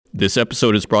This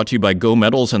episode is brought to you by Go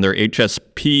Metals and their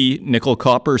HSP nickel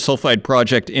copper sulfide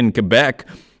project in Quebec.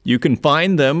 You can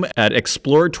find them at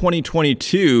Explore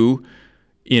 2022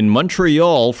 in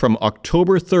Montreal from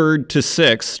October 3rd to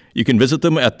 6th. You can visit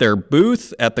them at their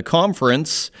booth at the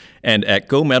conference and at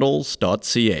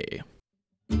gometals.ca.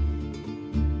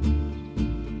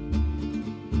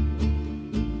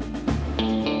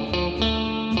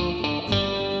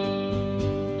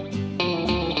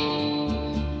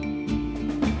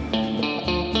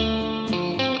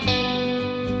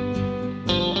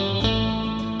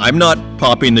 I'm not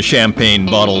popping the champagne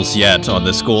bottles yet on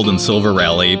this gold and silver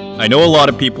rally. I know a lot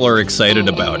of people are excited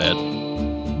about it,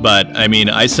 but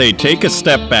I say take a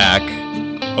step back.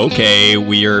 Okay,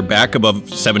 we are back above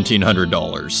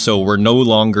 $1,700, so we're no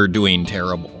longer doing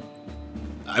terrible.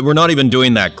 We're not even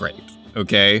doing that great,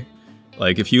 okay?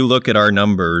 Like, if you look at our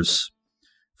numbers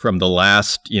from the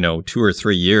last, 2 or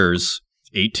 3 years,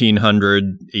 1800,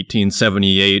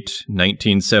 1878,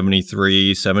 1973,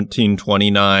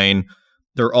 1729,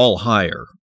 they're all higher.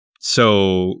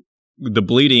 So the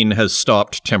bleeding has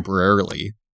stopped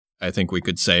temporarily, I think we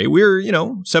could say. We're,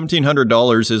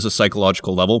 $1,700 is a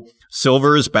psychological level.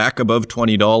 Silver is back above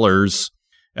 $20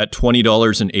 at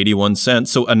 $20.81.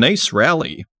 So a nice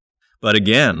rally. But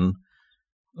again,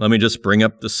 let me just bring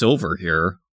up the silver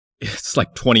here. It's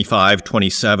like 25,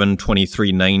 27,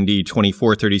 23.90,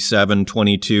 24.37,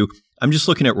 22. I'm just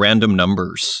looking at random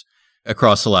numbers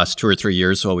across the last 2 or 3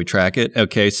 years while we track it.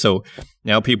 Okay, so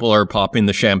now people are popping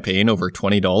the champagne over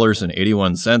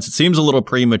 $20.81. It seems a little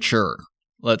premature.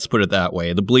 Let's put it that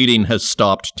way. The bleeding has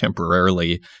stopped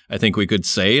temporarily, I think we could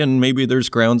say, and maybe there's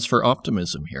grounds for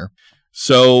optimism here.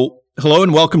 So, hello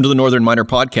and welcome to the Northern Miner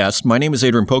Podcast. My name is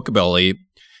Adrian Pocabelli,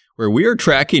 where we are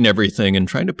tracking everything and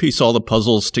trying to piece all the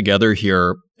puzzles together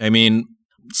here.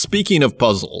 Speaking of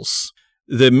puzzles,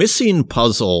 the missing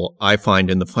puzzle I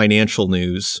find in the financial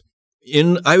news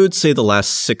in, I would say, the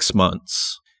last 6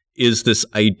 months is this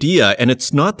idea, and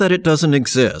it's not that it doesn't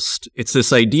exist, it's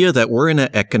this idea that we're in an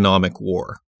economic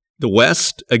war. The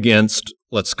West against,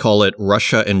 let's call it,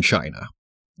 Russia and China.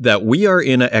 That we are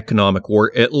in an economic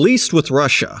war, at least with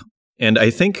Russia. And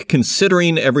I think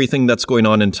considering everything that's going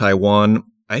on in Taiwan,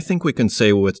 I think we can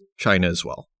say with China as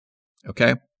well.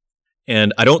 Okay?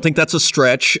 And I don't think that's a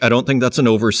stretch. I don't think that's an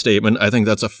overstatement. I think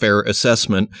that's a fair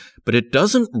assessment. But it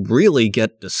doesn't really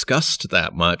get discussed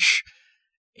that much.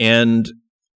 And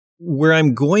where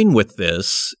I'm going with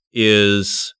this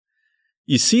is,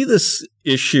 you see this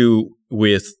issue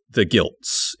with the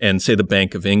gilts and, say, the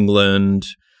Bank of England.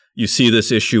 You see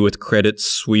this issue with Credit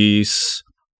Suisse.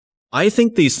 I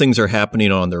think these things are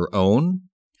happening on their own.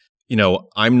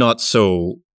 I'm not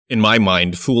so, in my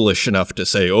mind, foolish enough to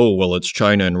say, oh, well, it's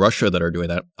China and Russia that are doing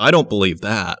that. I don't believe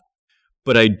that.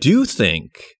 But I do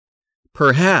think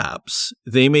perhaps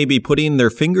they may be putting their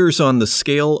fingers on the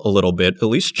scale a little bit, at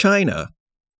least China.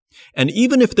 And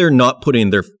even if they're not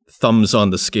putting their thumbs on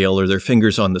the scale or their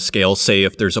fingers on the scale, say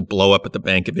if there's a blow up at the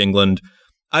Bank of England,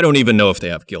 I don't even know if they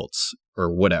have gilts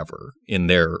or whatever in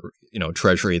their,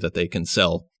 treasury that they can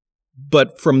sell.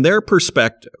 But from their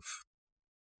perspective,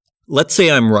 let's say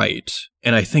I'm right.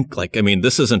 And I think,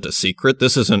 this isn't a secret.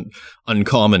 This isn't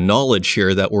uncommon knowledge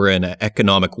here that we're in an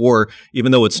economic war,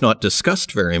 even though it's not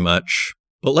discussed very much.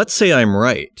 But let's say I'm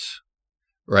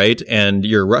right? And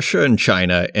you're Russia and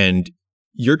China, and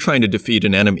you're trying to defeat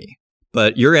an enemy.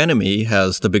 But your enemy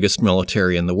has the biggest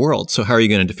military in the world. So how are you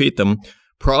going to defeat them?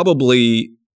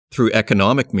 Probably through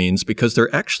economic means, because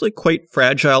they're actually quite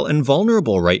fragile and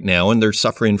vulnerable right now, and they're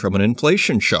suffering from an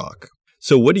inflation shock.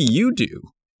 So what do?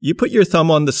 You put your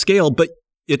thumb on the scale, but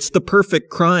it's the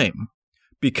perfect crime,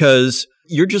 because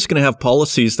you're just going to have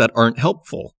policies that aren't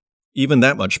helpful, even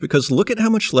that much, because look at how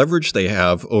much leverage they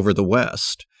have over the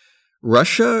West.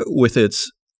 Russia with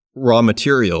its raw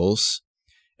materials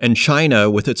and China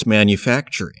with its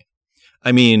manufacturing.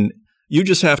 You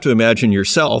just have to imagine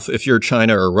yourself, if you're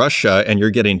China or Russia and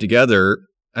you're getting together,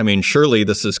 surely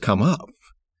this has come up.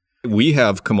 We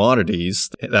have commodities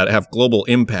that have global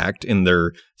impact in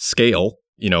their scale.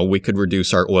 We could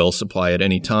reduce our oil supply at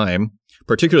any time,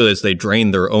 particularly as they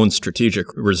drain their own strategic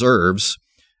reserves.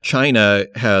 China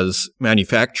has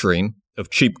manufacturing of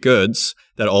cheap goods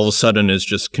that all of a sudden is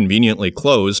just conveniently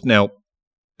closed. Now,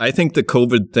 I think the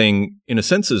COVID thing, in a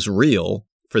sense, is real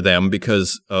for them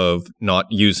because of not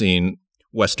using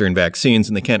Western vaccines,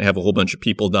 and they can't have a whole bunch of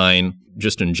people dying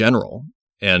just in general.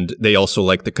 And they also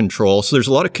like the control. So there's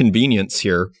a lot of convenience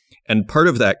here. And part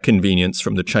of that convenience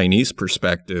from the Chinese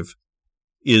perspective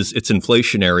is it's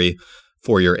inflationary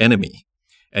for your enemy.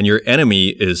 And your enemy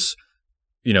is,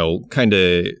 kind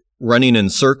of running in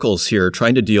circles here,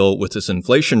 trying to deal with this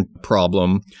inflation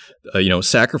problem,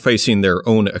 sacrificing their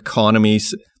own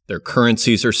economies. Their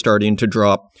currencies are starting to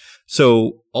drop.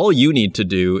 So all you need to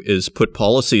do is put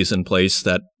policies in place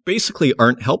that basically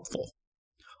aren't helpful.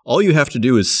 All you have to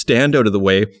do is stand out of the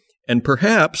way, and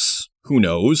perhaps, who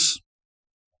knows,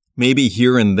 maybe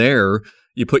here and there,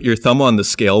 you put your thumb on the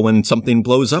scale when something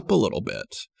blows up a little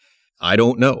bit. I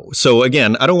don't know. So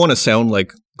again, I don't want to sound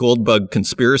like Goldbug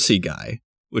conspiracy guy,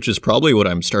 which is probably what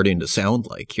I'm starting to sound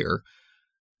like here.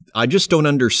 I just don't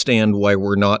understand why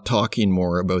we're not talking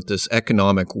more about this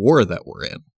economic war that we're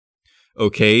in.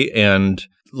 Okay, and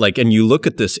you look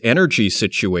at this energy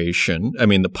situation, I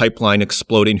mean, the pipeline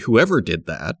exploding, whoever did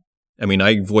that. I mean,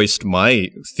 I voiced my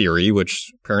theory,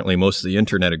 which apparently most of the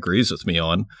internet agrees with me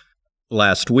on,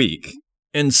 last week.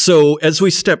 And so as we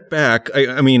step back,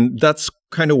 I mean, that's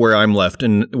kind of where I'm left.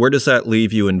 And where does that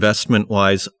leave you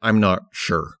investment-wise? I'm not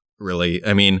sure, really.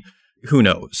 I mean, who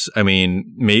knows? I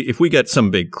mean, if we get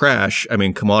some big crash, I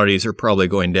mean, commodities are probably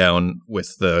going down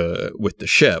with the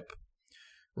ship,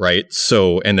 right?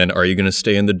 So, and then are you going to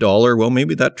stay in the dollar? Well,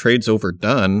 maybe that trade's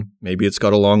overdone. Maybe it's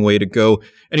got a long way to go.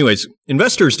 Anyways,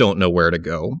 investors don't know where to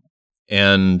go.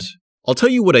 And I'll tell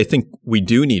you what I think we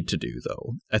do need to do,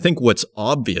 though. I think what's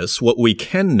obvious, what we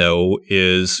can know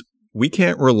is we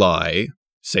can't rely,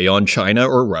 say, on China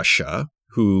or Russia,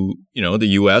 who, the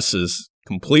U.S. is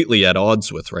completely at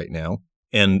odds with right now,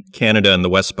 and Canada and the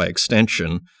West by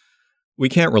extension. We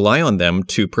can't rely on them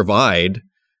to provide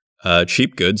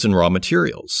cheap goods and raw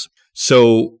materials.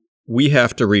 So we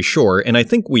have to reshore, and I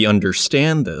think we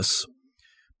understand this,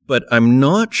 but I'm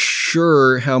not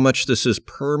sure how much this is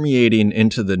permeating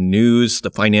into the news,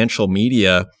 the financial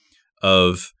media,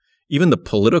 of even the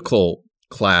political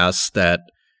class that,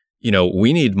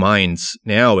 we need mines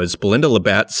now. As Belinda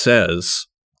Labatt says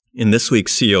in this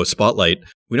week's CEO Spotlight,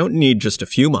 we don't need just a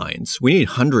few mines. We need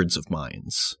hundreds of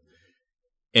mines.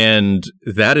 And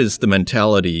that is the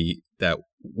mentality that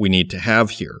we need to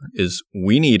have here, is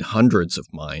we need hundreds of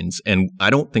mines. And I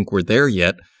don't think we're there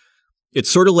yet. It's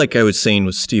sort of like I was saying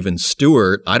with Stephen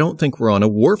Stewart, I don't think we're on a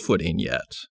war footing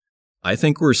yet. I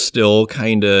think we're still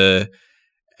kind of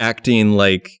acting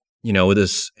like,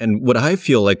 this, and what I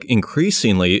feel like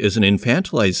increasingly is an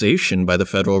infantilization by the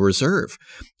Federal Reserve.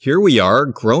 Here we are,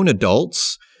 grown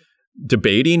adults,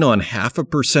 debating on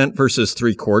 0.5% versus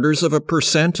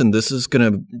 0.75%, and this is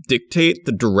going to dictate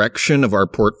the direction of our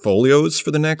portfolios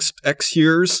for the next X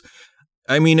years.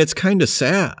 I mean, it's kind of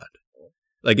sad.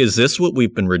 Like, is this what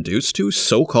we've been reduced to,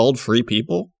 so-called free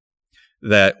people?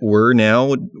 That we're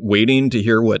now waiting to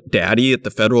hear what Daddy at the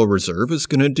Federal Reserve is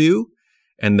going to do,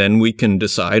 and then we can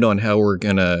decide on how we're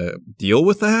going to deal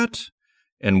with that,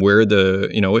 and where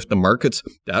if the markets,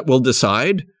 that will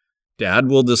decide. Dad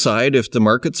will decide if the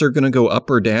markets are going to go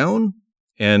up or down,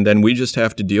 and then we just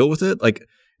have to deal with it. Like,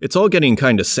 it's all getting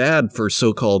kind of sad for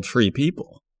so-called free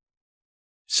people.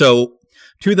 So,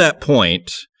 to that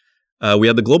point, we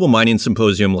had the Global Mining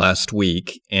Symposium last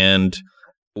week, and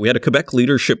we had a Quebec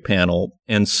leadership panel.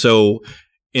 And so,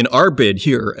 in our bid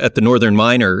here at the Northern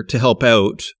Miner to help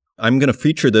out, I'm going to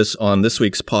feature this on this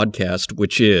week's podcast,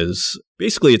 which is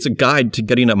basically it's a guide to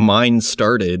getting a mine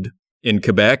started in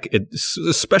Quebec,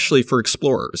 especially for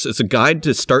explorers. It's a guide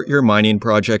to start your mining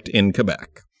project in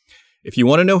Quebec. If you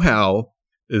want to know how,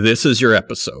 this is your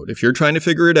episode. If you're trying to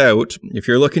figure it out, if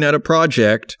you're looking at a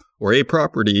project or a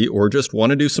property or just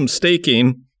want to do some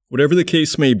staking, whatever the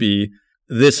case may be,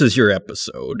 this is your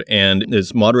episode, and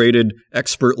is moderated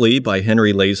expertly by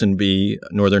Henry Lazenby,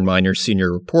 Northern Miner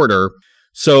senior reporter.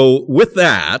 So with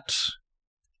that,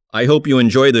 I hope you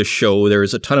enjoy this show. There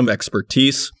is a ton of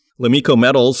expertise. Lamico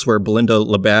Metals, where Belinda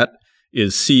Labatt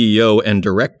is CEO and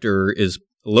director, is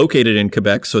located in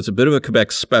Quebec, so it's a bit of a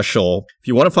Quebec special. If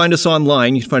you want to find us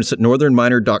online, you can find us at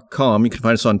northernminer.com. You can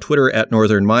find us on Twitter at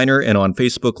Northern Miner, and on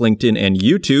Facebook, LinkedIn, and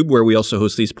YouTube, where we also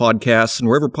host these podcasts, and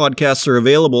wherever podcasts are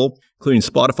available, including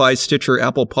Spotify, Stitcher,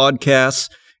 Apple Podcasts,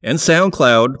 and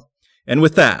SoundCloud. And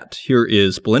with that, here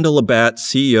is Belinda Labatt,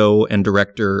 CEO and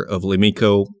director of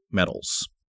Lamico Metals.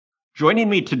 Joining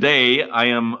me today, I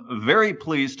am very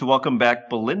pleased to welcome back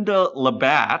Belinda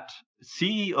Labatt,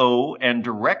 CEO and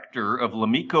director of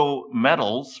Lamico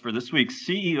Metals, for this week's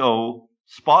CEO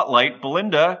Spotlight.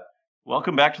 Belinda,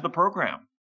 welcome back to the program.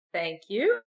 Thank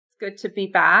you. It's good to be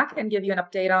back and give you an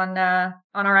update on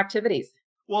our activities.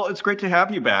 Well, it's great to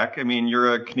have you back. I mean,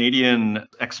 you're a Canadian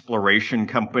exploration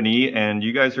company, and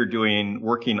you guys are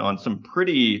working on some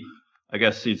pretty, I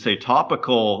guess you'd say,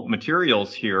 topical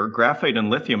materials here, graphite and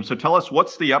lithium. So tell us,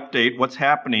 what's the update? What's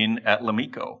happening at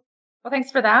Lamico? Well,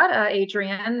 thanks for that,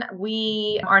 Adrian.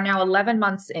 We are now 11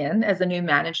 months in as a new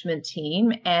management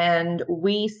team, and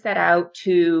we set out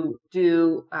to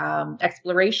do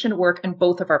exploration work in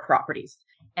both of our properties.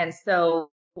 And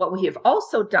so, what we have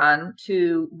also done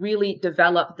to really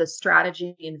develop the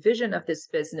strategy and vision of this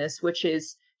business, which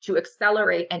is to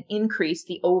accelerate and increase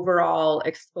the overall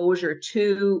exposure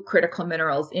to critical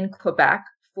minerals in Quebec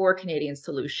for Canadian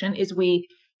Solution, is we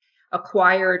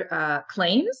acquired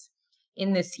claims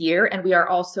in this year, and we are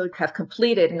also have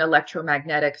completed an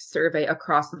electromagnetic survey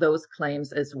across those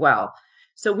claims as well.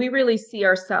 So we really see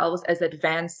ourselves as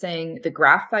advancing the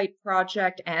graphite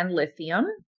project and lithium.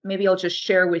 Maybe I'll just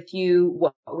share with you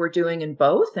what we're doing in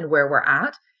both and where we're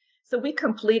at. So we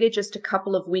completed just a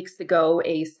couple of weeks ago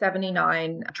a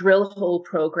 79 drill hole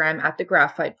program at the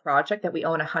graphite project that we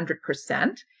own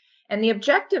 100%. And the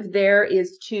objective there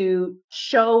is to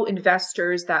show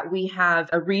investors that we have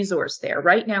a resource there.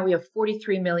 Right now, we have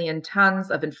 43 million tons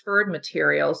of inferred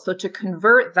material. So to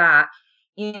convert that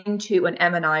into an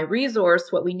M&I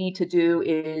resource, what we need to do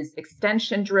is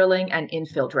extension drilling and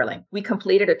infill drilling. We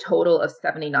completed a total of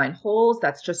 79 holes.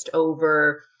 That's just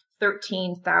over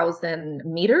 13,000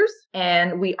 meters,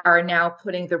 and we are now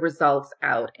putting the results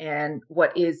out. And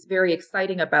what is very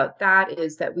exciting about that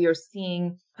is that we are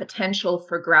seeing potential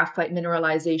for graphite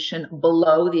mineralization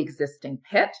below the existing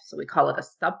pit. So we call it a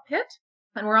sub pit.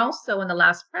 And we're also, in the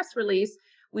last press release,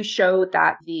 we showed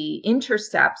that the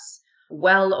intercepts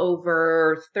well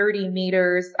over 30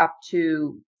 meters up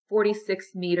to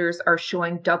 46 meters are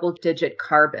showing double-digit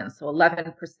carbon, so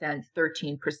 11%,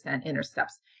 13%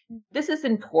 intercepts. This is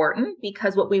important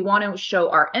because what we want to show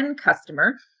our end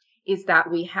customer is that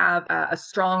we have a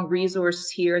strong resource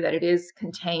here, that it is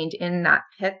contained in that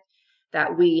pit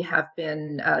that we have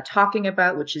been talking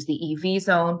about, which is the EV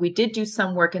zone. We did do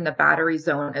some work in the battery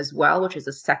zone as well, which is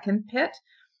a second pit,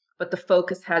 but the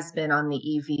focus has been on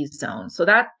the EV zone. So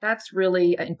that's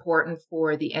really important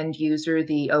for the end user,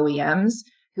 the OEMs,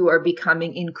 who are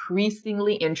becoming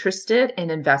increasingly interested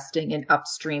in investing in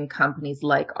upstream companies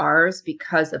like ours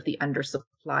because of the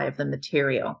undersupply of the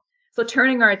material. So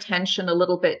turning our attention a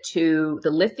little bit to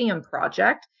the lithium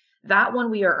project, that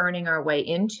one we are earning our way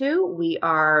into. We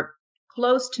are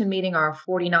close to meeting our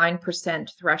 49%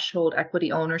 threshold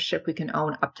equity ownership. We can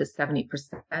own up to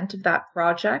 70% of that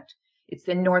project. It's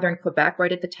in northern Quebec,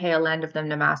 right at the tail end of the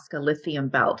Nemaska lithium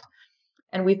belt.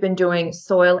 And we've been doing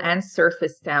soil and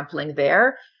surface sampling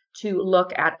there to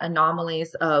look at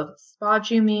anomalies of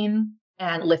spodumene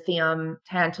and lithium,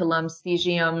 tantalum,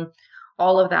 cesium.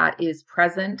 All of that is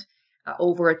present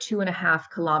over a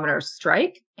 2.5-kilometer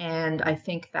strike. And I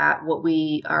think that what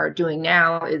we are doing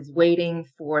now is waiting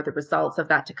for the results of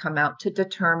that to come out to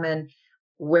determine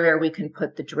where we can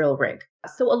put the drill rig.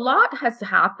 So a lot has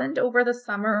happened over the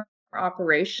summer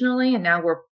operationally, and now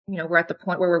we're at the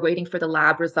point where we're waiting for the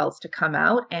lab results to come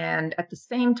out, and at the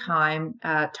same time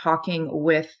talking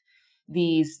with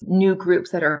these new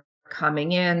groups that are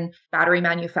coming in, battery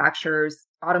manufacturers,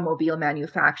 automobile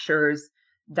manufacturers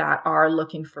that are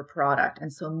looking for product,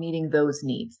 and so meeting those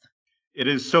needs. It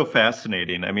is so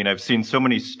fascinating. I mean, I've seen so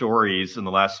many stories in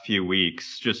the last few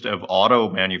weeks just of auto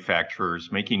manufacturers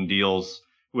making deals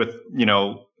with,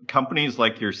 companies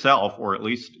like yourself, or at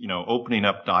least, opening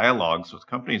up dialogues with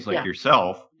companies like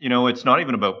yourself. It's not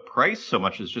even about price so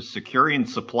much as just securing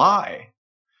supply.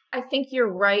 I think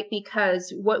you're right,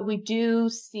 because what we do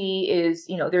see is,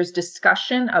 there's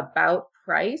discussion about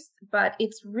price, but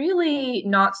it's really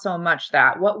not so much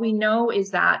that. What we know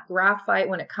is that graphite,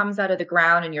 when it comes out of the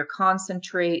ground and you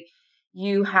concentrate,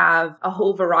 you have a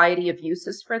whole variety of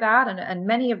uses for that. And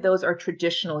many of those are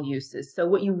traditional uses. So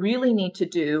what you really need to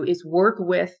do is work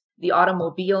with the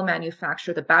automobile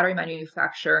manufacturer, the battery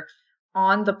manufacturer,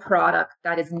 on the product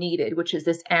that is needed, which is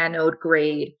this anode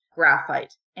grade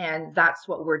graphite. And that's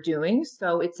what we're doing.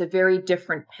 So it's a very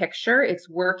different picture. It's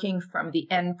working from the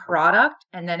end product,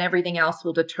 and then everything else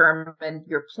will determine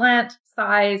your plant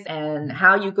size and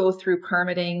how you go through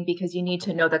permitting, because you need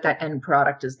to know that that end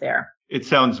product is there. It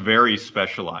sounds very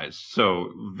specialized.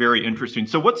 So very interesting.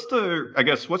 So what's your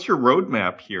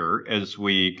roadmap here as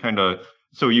we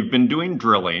so you've been doing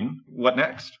drilling. What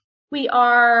next? We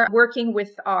are working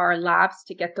with our labs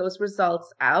to get those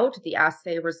results out, the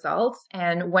assay results.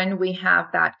 And when we have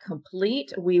that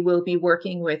complete, we will be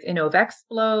working with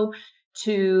InnovExplo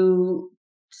to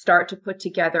start to put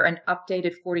together an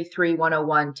updated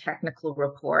 43101 technical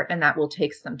report. And that will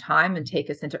take some time and take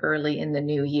us into early in the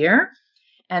new year.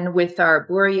 And with our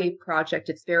Bourrier project,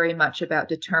 it's very much about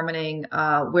determining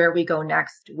where we go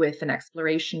next with an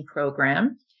exploration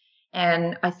program.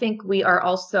 And I think we are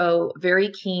also very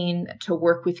keen to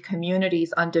work with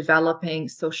communities on developing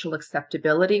social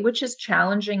acceptability, which is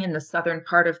challenging in the southern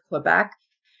part of Quebec.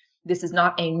 This is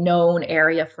not a known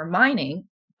area for mining.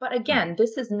 But again,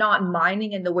 this is not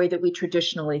mining in the way that we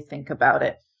traditionally think about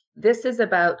it. This is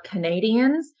about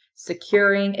Canadians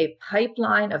securing a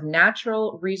pipeline of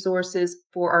natural resources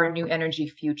for our new energy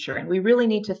future. And we really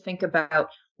need to think about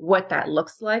what that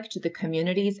looks like to the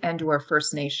communities and to our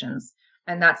First Nations.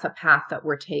 And that's a path that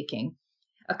we're taking.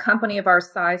 A company of our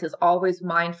size is always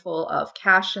mindful of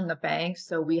cash in the bank.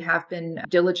 So we have been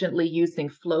diligently using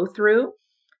flow through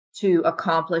to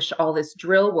accomplish all this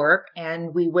drill work.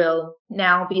 And we will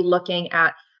now be looking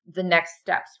at the next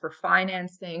steps for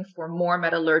financing, for more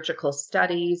metallurgical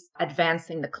studies,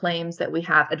 advancing the claims that we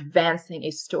have, advancing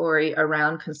a story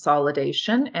around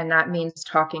consolidation. And that means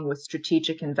talking with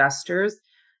strategic investors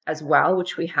as well,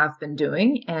 which we have been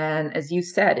doing. And as you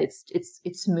said,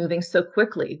 it's moving so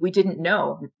quickly. We didn't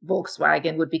know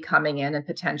Volkswagen would be coming in and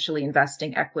potentially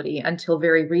investing equity until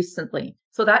very recently.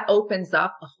 So that opens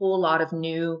up a whole lot of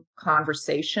new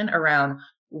conversation around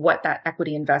what that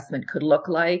equity investment could look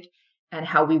like and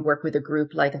how we work with a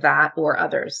group like that or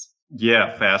others.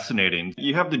 Yeah, fascinating.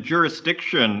 You have the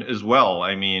jurisdiction as well.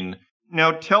 I mean,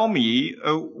 now tell me,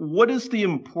 what is the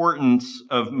importance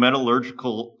of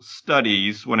metallurgical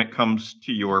studies when it comes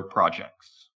to your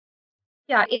projects?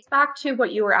 Yeah, it's back to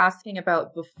what you were asking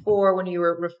about before when you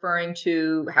were referring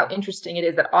to how interesting it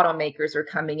is that automakers are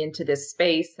coming into this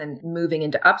space and moving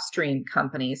into upstream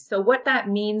companies. So, what that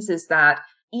means is that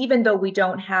even though we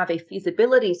don't have a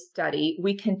feasibility study,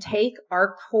 we can take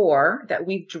our core that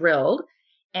we've drilled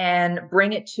and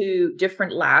bring it to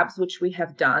different labs, which we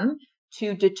have done,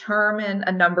 to determine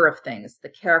a number of things: the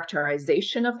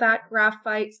characterization of that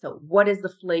graphite. So, what is the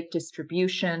flake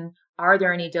distribution? Are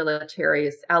there any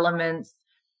deleterious elements?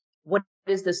 What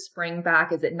is the spring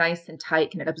back? Is it nice and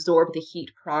tight? Can it absorb the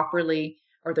heat properly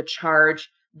or the charge?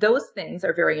 Those things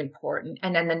are very important.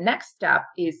 And then the next step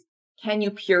is, can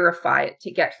you purify it to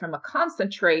get from a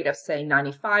concentrate of, say,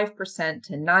 95%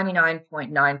 to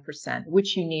 99.9%,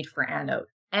 which you need for anode?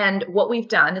 And what we've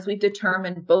done is we've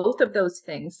determined both of those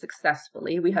things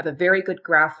successfully. We have a very good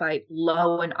graphite,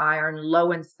 low in iron,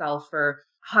 low in sulfur,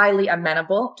 highly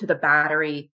amenable to the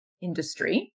battery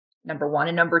industry, number one.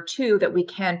 And number two, that we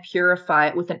can purify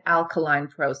it with an alkaline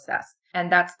process.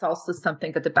 And that's also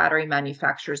something that the battery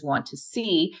manufacturers want to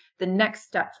see. The next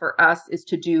step for us is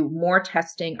to do more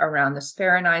testing around the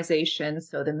spheronization,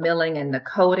 so the milling and the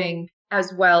coating,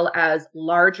 as well as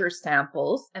larger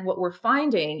samples. And what we're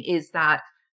finding is that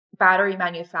battery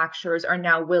manufacturers are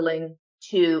now willing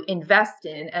to invest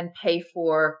in and pay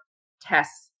for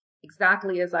tests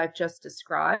exactly as I've just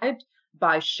described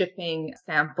by shipping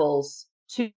samples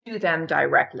to them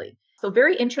directly. So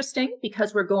very interesting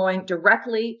because we're going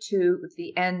directly to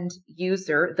the end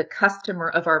user, the customer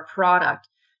of our product,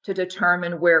 to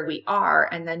determine where we are.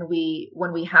 And then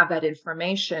when we have that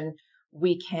information,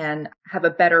 we can have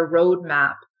a better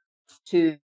roadmap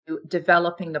to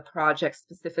developing the project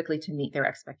specifically to meet their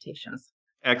expectations.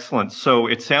 Excellent. So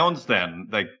it sounds then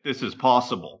like this is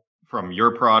possible from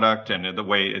your product and the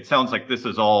way it sounds like this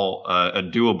is all a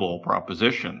doable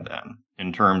proposition then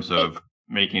in terms of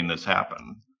making this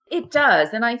happen. It does.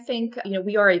 And I think,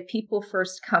 we are a people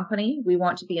first company. We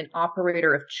want to be an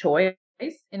operator of choice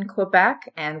in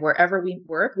Quebec and wherever we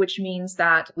work, which means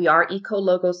that we are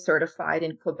Eco-Logo certified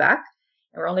in Quebec.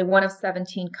 And we're only one of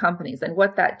 17 companies. And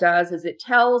what that does is it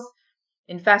tells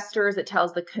investors, it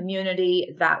tells the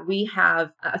community that we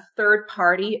have a third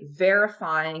party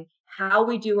verifying how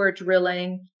we do our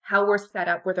drilling, how we're set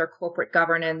up with our corporate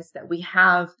governance, that we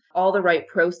have all the right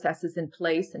processes in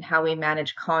place and how we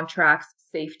manage contracts,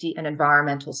 safety, and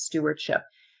environmental stewardship.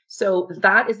 So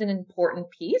that is an important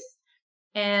piece.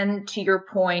 And to your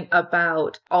point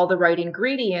about all the right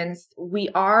ingredients, we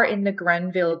are in the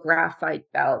Grenville graphite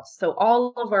belt. So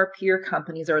all of our peer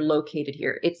companies are located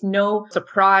here. It's no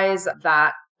surprise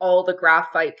that all the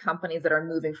graphite companies that are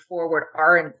moving forward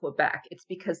are in Quebec. It's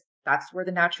because that's where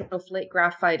the natural flake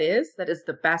graphite is. That is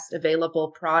the best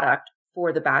available product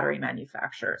for the battery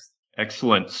manufacturers.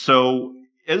 Excellent. So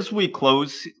as we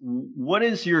close, what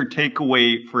is your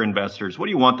takeaway for investors? What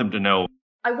do you want them to know?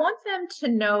 I want them to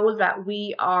know that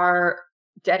we are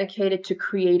dedicated to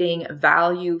creating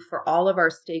value for all of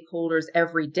our stakeholders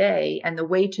every day. And the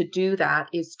way to do that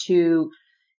is to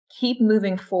keep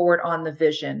moving forward on the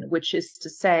vision, which is to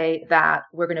say that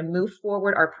we're going to move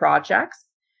forward our projects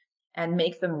and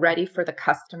make them ready for the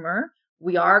customer.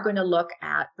 We are going to look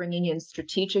at bringing in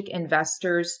strategic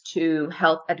investors to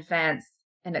help advance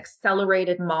an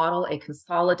accelerated model, a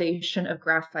consolidation of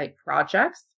graphite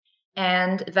projects.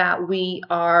 and that we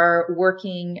are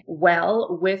working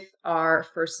well with our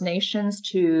First Nations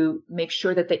to make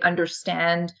sure that they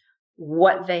understand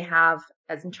what they have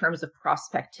as in terms of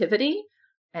prospectivity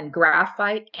and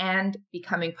graphite and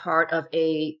becoming part of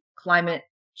a climate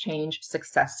change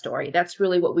success story. That's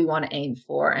really what we want to aim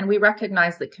for. And we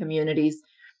recognize that communities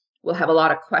will have a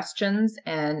lot of questions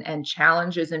and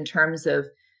challenges in terms of,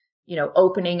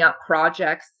 opening up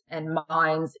projects and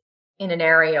mines in an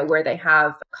area where they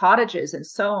have cottages and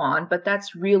so on. But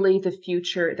that's really the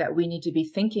future that we need to be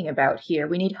thinking about here.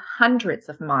 We need hundreds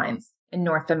of mines in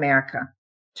North America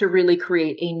to really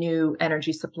create a new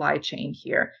energy supply chain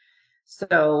here.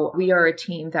 So we are a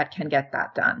team that can get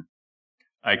that done.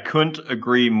 I couldn't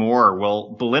agree more.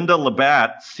 Well, Belinda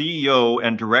Labatt, CEO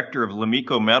and Director of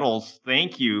Lamico Metals,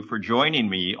 thank you for joining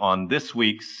me on this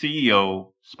week's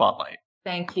CEO Spotlight.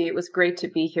 Thank you. It was great to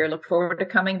be here. Look forward to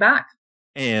coming back.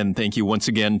 And thank you once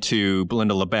again to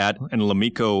Belinda Labatt and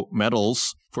Lamico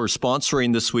Metals for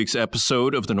sponsoring this week's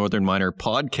episode of the Northern Miner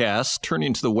podcast.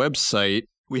 Turning to the website,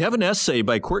 we have an essay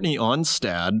by Courtney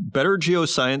Onstad, Better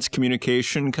Geoscience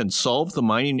Communication Can Solve the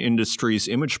Mining Industry's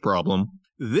Image Problem.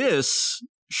 This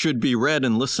should be read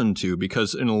and listened to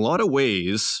because in a lot of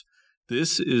ways,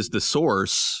 this is the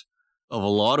source of a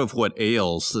lot of what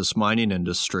ails this mining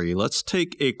industry. Let's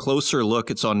take a closer look.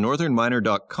 It's on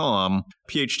northernminer.com.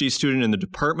 PhD student in the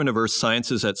Department of Earth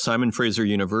Sciences at Simon Fraser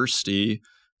University,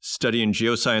 studying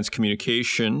geoscience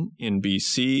communication in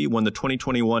BC, won the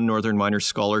 2021 Northern Miner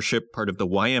Scholarship, part of the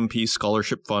YMP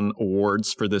Scholarship Fund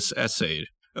Awards for this essay.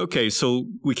 Okay, so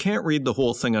we can't read the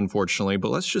whole thing, unfortunately,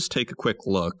 but let's just take a quick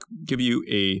look, give you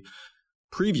a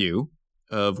preview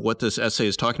of what this essay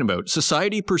is talking about.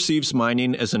 Society perceives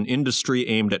mining as an industry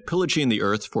aimed at pillaging the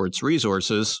earth for its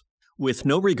resources, with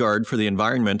no regard for the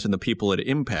environment and the people it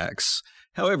impacts.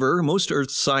 However, most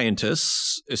earth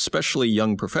scientists, especially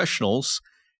young professionals,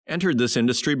 entered this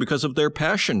industry because of their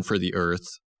passion for the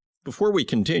earth. Before we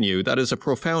continue, that is a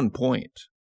profound point.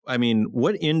 I mean,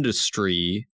 what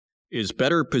industry is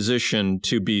better positioned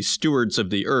to be stewards of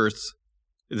the earth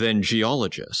than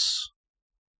geologists?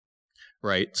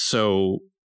 Right? So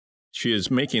she is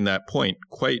making that point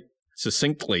quite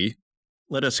succinctly.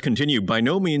 Let us continue. By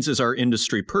no means is our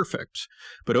industry perfect,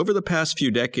 but over the past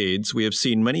few decades, we have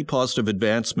seen many positive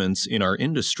advancements in our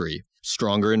industry.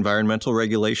 Stronger environmental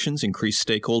regulations, increased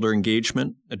stakeholder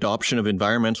engagement, adoption of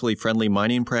environmentally friendly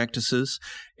mining practices,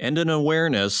 and an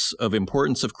awareness of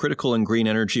importance of critical and green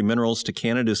energy minerals to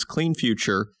Canada's clean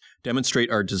future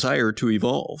demonstrate our desire to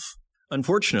evolve.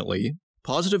 Unfortunately,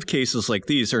 positive cases like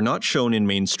these are not shown in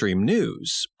mainstream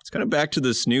news. It's kind of back to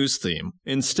this news theme.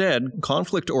 Instead,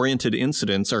 conflict-oriented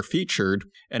incidents are featured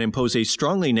and impose a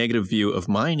strongly negative view of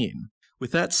mining.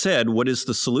 With that said, what is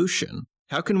the solution?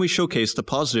 How can we showcase the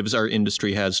positives our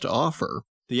industry has to offer?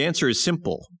 The answer is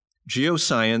simple: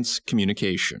 geoscience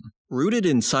communication. Rooted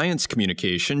in science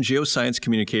communication, geoscience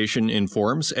communication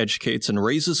informs, educates, and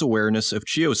raises awareness of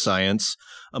geoscience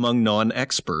among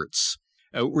non-experts.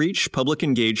 Outreach, public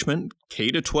engagement,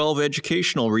 K-12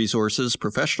 educational resources,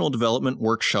 professional development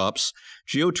workshops,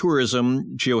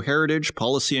 geotourism, geoheritage,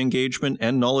 policy engagement,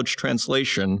 and knowledge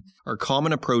translation are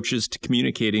common approaches to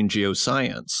communicating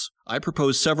geoscience. I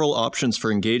propose several options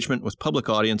for engagement with public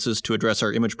audiences to address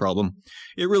our image problem.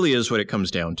 It really is what it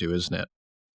comes down to, isn't it?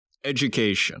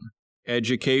 Education.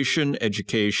 Education,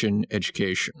 education,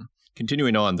 education.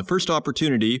 Continuing on, the first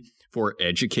opportunity for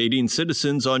educating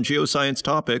citizens on geoscience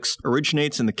topics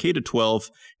originates in the K-12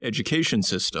 education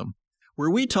system.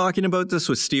 Were we talking about this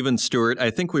with Stephen Stewart?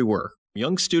 I think we were.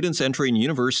 Young students entering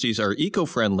universities are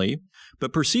eco-friendly,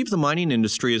 but perceive the mining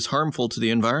industry as harmful to the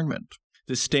environment.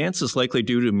 This stance is likely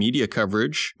due to media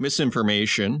coverage,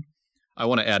 misinformation, I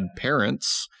want to add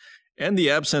parents, and the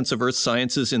absence of earth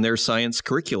sciences in their science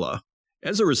curricula.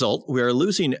 As a result, we are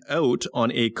losing out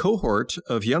on a cohort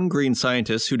of young green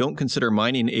scientists who don't consider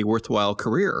mining a worthwhile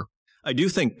career. I do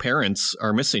think parents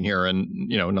are missing here, and,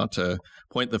 not to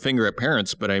point the finger at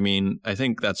parents, but I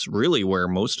think that's really where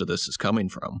most of this is coming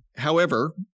from.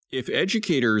 However, if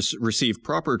educators receive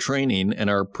proper training and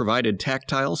are provided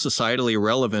tactile, societally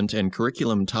relevant, and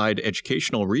curriculum-tied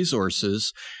educational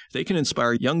resources, they can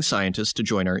inspire young scientists to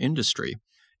join our industry.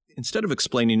 Instead of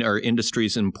explaining our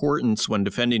industry's importance when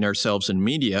defending ourselves in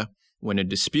media, when a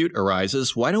dispute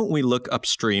arises, why don't we look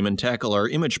upstream and tackle our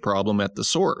image problem at the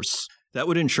source? That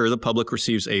would ensure the public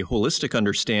receives a holistic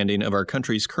understanding of our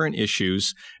country's current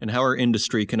issues and how our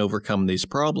industry can overcome these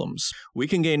problems. We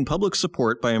can gain public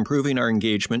support by improving our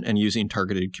engagement and using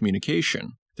targeted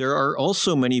communication. There are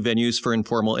also many venues for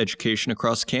informal education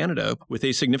across Canada, with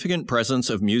a significant presence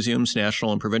of museums,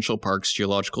 national and provincial parks,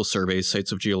 geological surveys,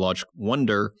 sites of geologic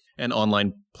wonder, and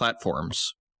online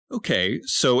platforms. Okay,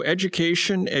 so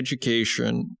education.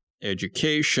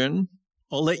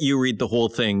 I'll let you read the whole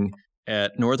thing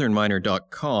at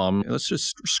northernminer.com. Let's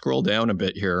just scroll down a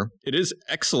bit here. It is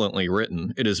excellently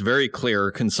written. It is very clear,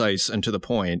 concise, and to the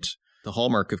point. The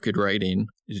hallmark of good writing.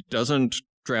 It doesn't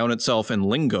drown itself in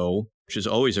lingo, which is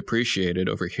always appreciated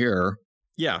over here.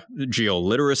 Yeah,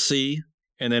 geoliteracy.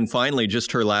 And then finally,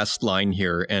 just her last line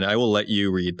here, and I will let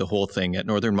you read the whole thing at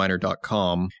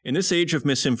northernminer.com. In this age of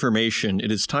misinformation,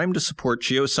 it is time to support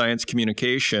geoscience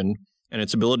communication and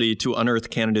its ability to unearth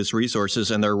Canada's resources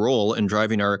and their role in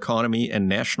driving our economy and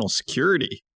national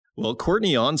security. Well,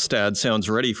 Courtney Onstad sounds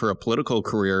ready for a political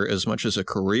career as much as a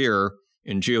career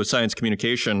in geoscience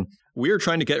communication. We are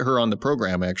trying to get her on the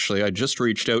program, actually. I just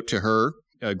reached out to her.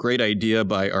 A great idea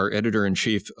by our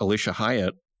editor-in-chief, Alicia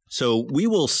Hyatt. So we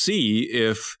will see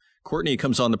if Courtney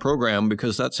comes on the program,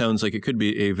 because that sounds like it could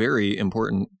be a very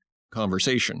important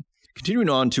conversation. Continuing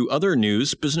on to other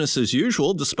news, business as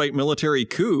usual, despite military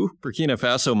coup, Burkina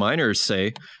Faso miners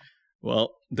say.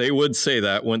 Well, they would say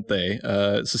that, wouldn't they?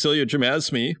 Cecilia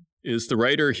Jamasmi is the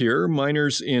writer here.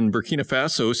 Miners in Burkina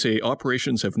Faso say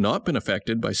operations have not been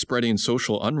affected by spreading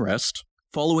social unrest,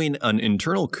 following an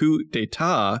internal coup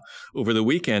d'etat over the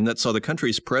weekend that saw the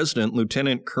country's president,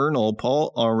 Lieutenant Colonel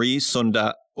Paul-Henri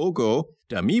Sondaogo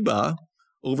Damiba,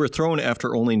 overthrown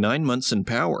after only 9 months in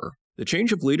power. The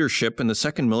change of leadership in the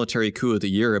second military coup of the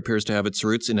year appears to have its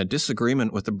roots in a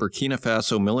disagreement with the Burkina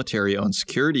Faso military on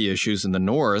security issues in the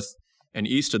north and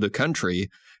east of the country.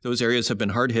 Those areas have been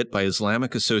hard hit by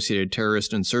Islamic-associated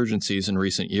terrorist insurgencies in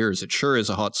recent years. It sure is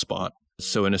a hot spot.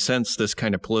 So in a sense, this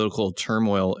kind of political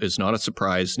turmoil is not a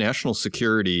surprise. National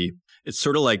security, it's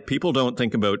sort of like people don't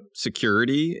think about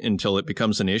security until it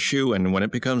becomes an issue, and when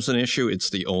it becomes an issue, it's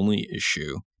the only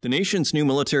issue. The nation's new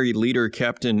military leader,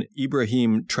 Captain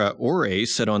Ibrahim Traoré,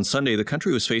 said on Sunday the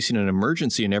country was facing an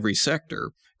emergency in every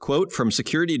sector. Quote, from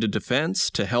security to defense,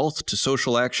 to health, to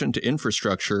social action, to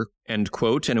infrastructure, end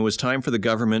quote, and it was time for the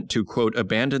government to, quote,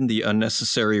 abandon the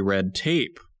unnecessary red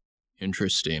tape.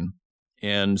 Interesting.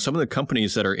 And some of the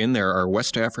companies that are in there are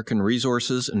West African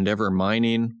Resources, Endeavour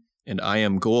Mining, and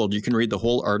IM Gold. You can read the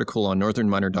whole article on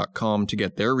northernminer.com to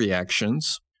get their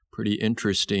reactions. Pretty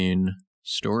interesting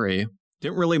story.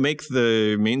 Didn't really make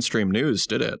the mainstream news,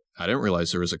 did it? I didn't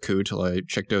realize there was a coup till I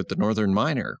checked out the Northern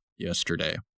Miner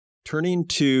yesterday. Turning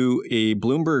to a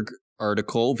Bloomberg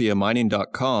article via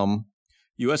mining.com,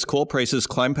 U.S. coal prices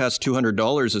climb past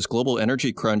 $200 as global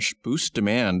energy crunch boosts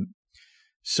demand.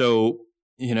 So,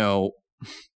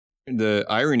 the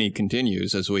irony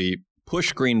continues as we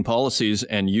push green policies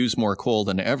and use more coal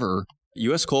than ever.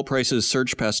 U.S. coal prices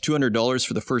surged past $200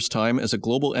 for the first time as a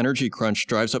global energy crunch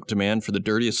drives up demand for the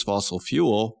dirtiest fossil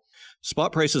fuel.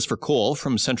 Spot prices for coal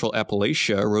from Central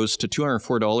Appalachia rose to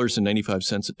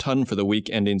 $204.95 a ton for the week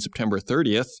ending September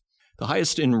 30th, the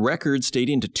highest in records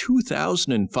dating to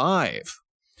 2005.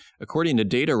 According to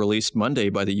data released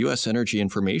Monday by the U.S. Energy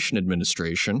Information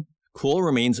Administration, coal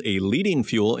remains a leading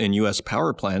fuel in U.S.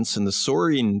 power plants, and the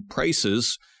soaring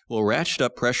prices will ratchet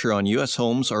up pressure on U.S.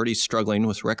 homes already struggling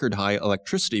with record-high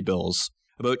electricity bills.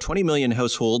 About 20 million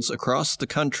households across the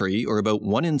country, or about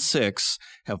 1 in 6,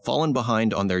 have fallen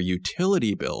behind on their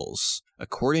utility bills,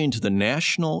 according to the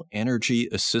National Energy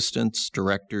Assistance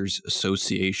Directors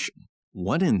Association.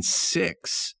 1 in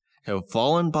 6 have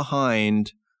fallen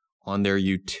behind on their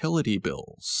utility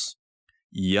bills.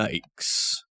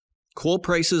 Yikes. Coal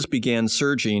prices began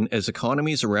surging as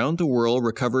economies around the world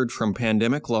recovered from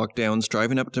pandemic lockdowns,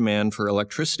 driving up demand for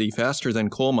electricity faster than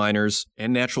coal miners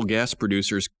and natural gas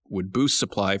producers would boost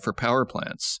supply for power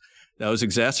plants. That was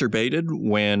exacerbated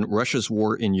when Russia's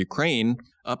war in Ukraine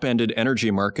upended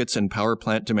energy markets, and power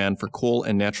plant demand for coal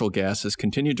and natural gas has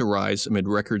continued to rise amid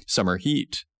record summer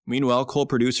heat. Meanwhile, coal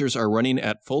producers are running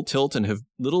at full tilt and have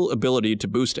little ability to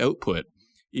boost output.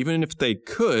 Even if they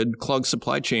could, clogged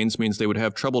supply chains means they would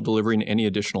have trouble delivering any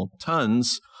additional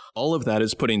tons. All of that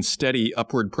is putting steady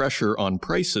upward pressure on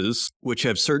prices, which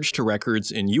have surged to records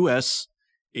in US,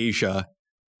 Asia,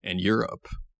 and Europe.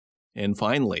 And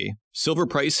finally, silver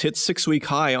price hits 6-week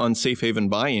high on safe haven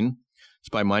buying. It's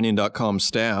by mining.com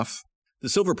staff. The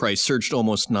silver price surged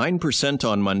almost 9%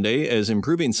 on Monday as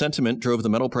improving sentiment drove the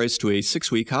metal price to a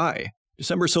 6-week high.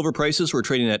 December silver prices were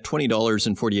trading at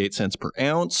 $20.48 per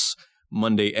ounce.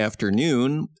 Monday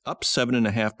afternoon, up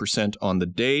 7.5% on the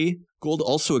day. Gold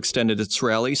also extended its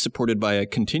rally, supported by a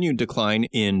continued decline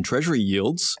in Treasury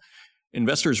yields.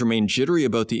 Investors remain jittery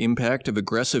about the impact of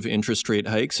aggressive interest rate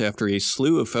hikes after a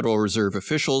slew of Federal Reserve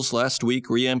officials last week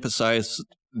re-emphasized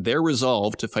their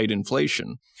resolve to fight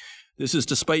inflation. This is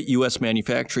despite U.S.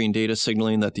 manufacturing data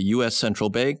signaling that the U.S. Central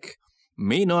Bank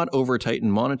may not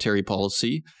over-tighten monetary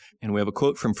policy, and we have a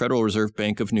quote from Federal Reserve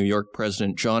Bank of New York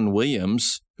President John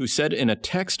Williams, who said in a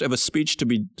text of a speech to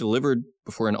be delivered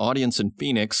before an audience in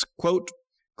Phoenix, quote,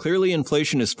 "Clearly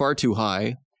inflation is far too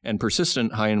high, and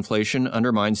persistent high inflation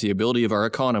undermines the ability of our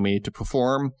economy to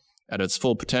perform at its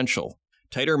full potential.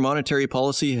 Tighter monetary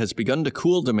policy has begun to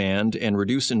cool demand and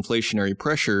reduce inflationary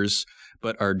pressures,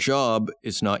 but our job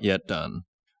is not yet done."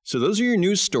 So those are your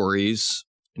news stories.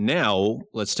 Now,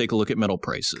 let's take a look at metal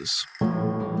prices.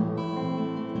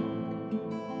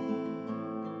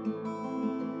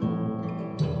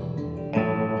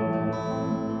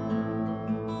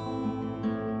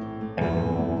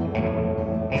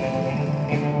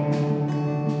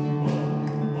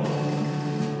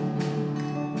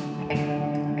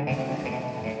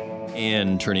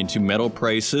 And turning to metal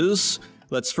prices,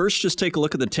 let's first just take a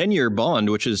look at the 10-year bond,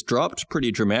 which has dropped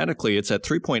pretty dramatically. It's at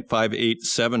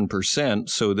 3.587%,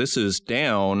 so this is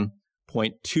down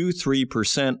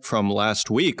 0.23% from last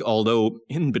week, although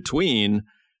in between,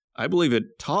 I believe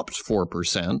it topped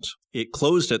 4%. It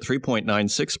closed at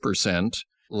 3.96%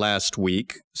 last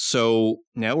week, so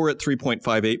now we're at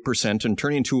 3.58%. And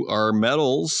turning to our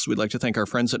metals, we'd like to thank our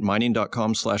friends at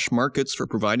mining.com/markets for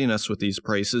providing us with these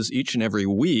prices each and every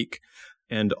week.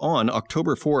 And on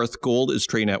October 4th, gold is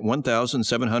trading at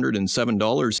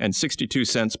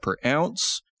 $1,707.62 per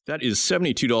ounce. That is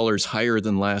 $72 higher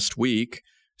than last week.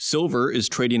 Silver is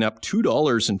trading up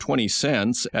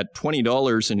 $2.20 at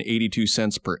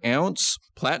 $20.82 per ounce.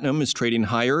 Platinum is trading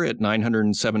higher at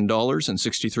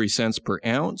 $907.63 per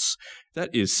ounce.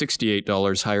 That is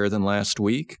 $68 higher than last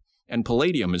week. And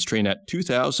palladium is trading at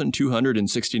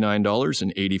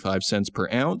 $2,269.85 per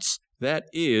ounce. That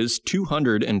is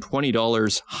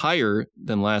 $220 higher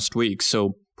than last week.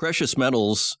 So precious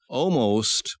metals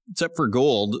almost, except for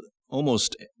gold,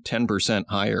 almost 10%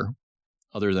 higher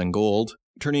other than gold.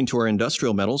 Turning to our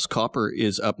industrial metals, copper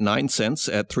is up 9 cents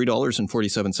at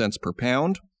 $3.47 per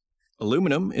pound.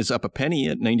 Aluminum is up a penny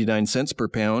at 99 cents per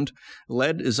pound.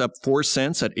 Lead is up 4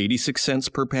 cents at 86 cents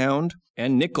per pound.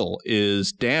 And nickel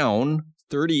is down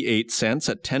 38 cents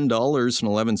at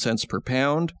 $10.11 per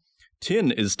pound.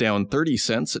 Tin is down 30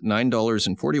 cents at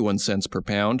 $9.41 per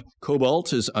pound.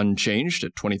 Cobalt is unchanged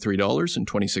at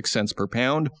 $23.26 per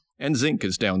pound. And zinc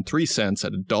is down 3 cents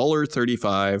at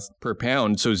 $1.35 per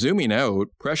pound. So zooming out,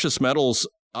 precious metals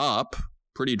up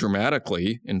pretty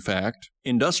dramatically, in fact.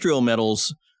 Industrial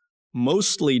metals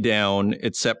mostly down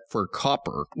except for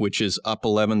copper, which is up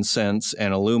 11 cents,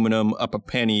 and aluminum up a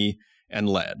penny, and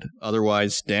lead.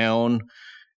 Otherwise down.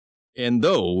 And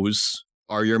those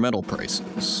are your metal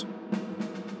prices.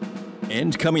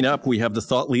 And coming up, we have the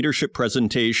thought leadership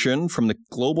presentation from the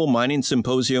Global Mining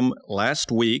Symposium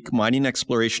last week, Mining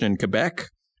Exploration in Quebec,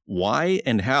 Why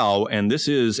and How, and this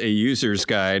is a user's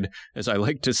guide, as I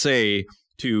like to say,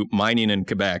 to mining in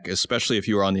Quebec, especially if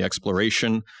you are on the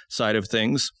exploration side of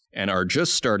things and are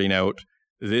just starting out.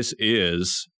 This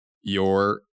is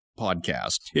your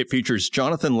podcast. It features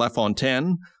Jonathan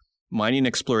Lafontaine, Mining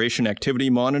Exploration Activity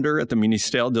Monitor at the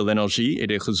Ministère de l'Énergie et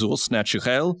des Ressources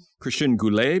Naturelles, Christian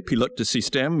Goulet, Pilote de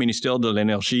Système, Ministère de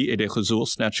l'Énergie et des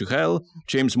Ressources Naturelles,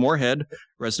 James Moorhead,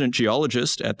 Resident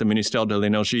Geologist at the Ministère de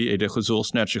l'Énergie et des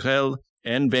Ressources Naturelles,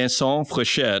 and Vincent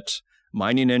Fréchette,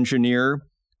 Mining Engineer,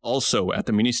 also at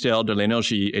the Ministère de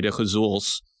l'Énergie et des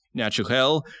Ressources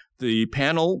Naturelles. The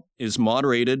panel is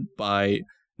moderated by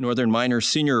Northern Miner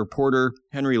senior reporter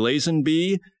Henry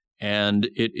Lazenby, and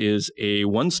it is a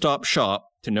one-stop shop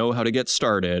to know how to get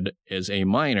started as a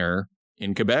miner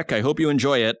in Quebec. I hope you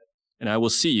enjoy it, and I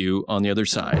will see you on the other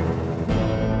side.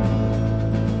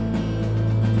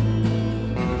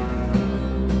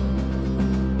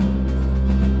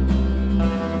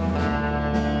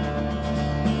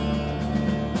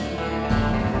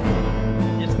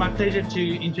 It's my pleasure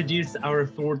to introduce our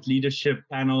thought leadership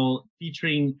panel,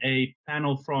 featuring a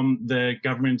panel from the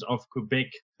government of Quebec.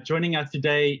 Joining us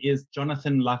today is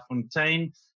Jonathan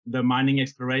Lafontaine, the Mining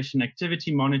Exploration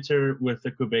Activity Monitor with the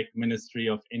Quebec Ministry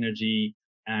of Energy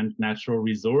and Natural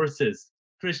Resources.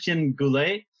 Christian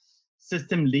Goulet,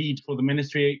 System Lead for the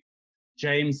Ministry.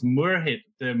 James Moorhead,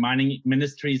 the Mining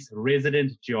Ministry's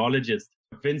Resident Geologist.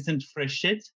 Vincent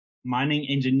Fréchette, Mining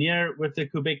Engineer with the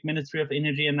Quebec Ministry of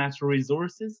Energy and Natural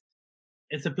Resources.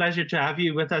 It's a pleasure to have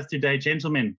you with us today,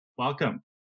 gentlemen. Welcome.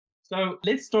 So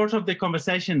let's start off the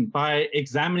conversation by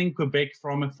examining Quebec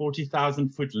from a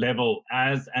 40,000-foot level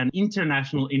as an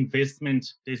international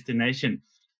investment destination.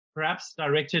 perhaps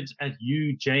directed at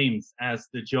you, James, as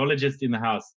the geologist in the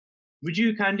house. Would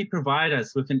you kindly provide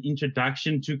us with an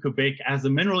introduction to Quebec as a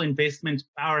mineral investment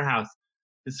powerhouse,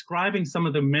 describing some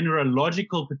of the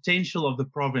mineralogical potential of the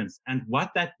province and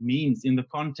what that means in the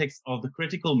context of the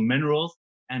critical minerals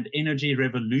and energy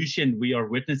revolution we are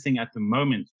witnessing at the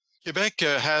moment? Quebec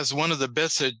has one of the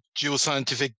best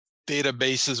geoscientific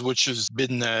databases, which has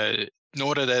been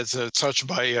noted as such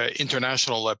by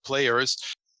international players.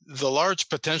 The large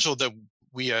potential that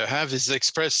we have is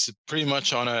expressed pretty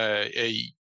much on a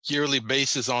yearly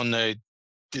basis on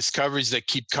discoveries that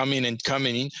keep coming and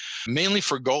coming, mainly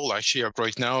for gold, actually,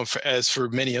 right now. As for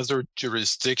many other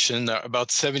jurisdictions, about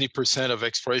 70% of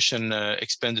exploration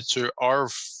expenditure are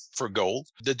for gold.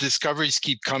 The discoveries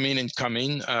keep coming and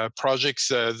coming. Projects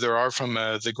there are from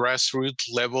the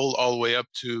grassroots level all the way up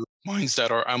to mines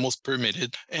that are almost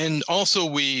permitted. And also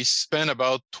we spend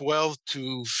about 12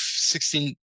 to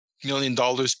 16 $1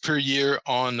 million per year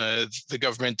on the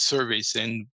government surveys.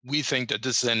 And we think that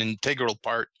this is an integral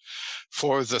part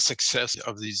for the success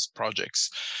of these projects.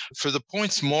 For the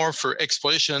points more for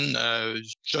exploration,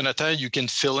 Jonathan, you can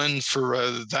fill in for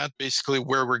that, basically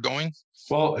where we're going.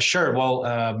 Well, sure. Well,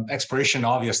 exploration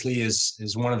obviously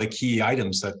is one of the key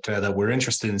items that we're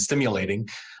interested in stimulating.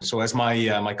 So as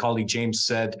my colleague James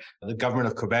said, the government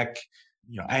of Quebec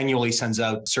annually sends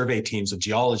out survey teams of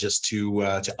geologists to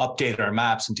update our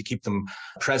maps and to keep them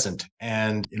present.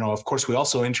 And, of course, we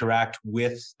also interact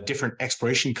with different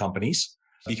exploration companies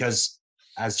because,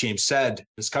 as James said,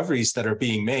 discoveries that are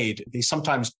being made, they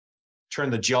sometimes turn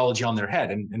the geology on their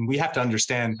head. And we have to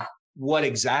understand what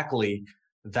exactly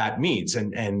that means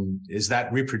and is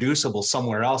that reproducible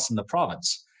somewhere else in the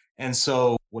province. And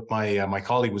so what my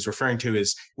colleague was referring to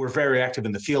is we're very active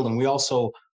in the field, and we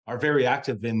also are very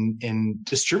active in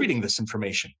distributing this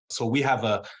information. So we have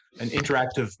an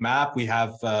interactive map. We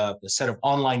have a set of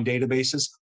online databases,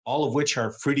 all of which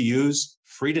are free to use,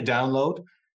 free to download.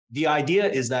 The idea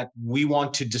is that we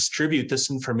want to distribute this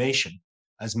information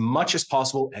as much as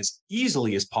possible, as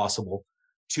easily as possible,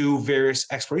 to various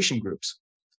exploration groups.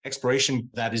 Exploration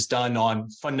that is done on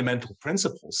fundamental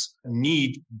principles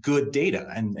need good data.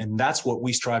 And that's what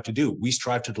we strive to do. We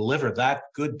strive to deliver that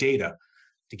good data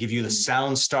to give you the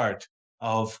sound start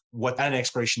of what an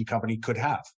exploration company could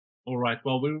have. All right.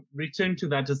 Well, we'll return to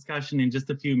that discussion in just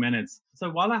a few minutes. So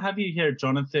while I have you here,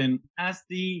 Jonathan, as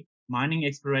the Mining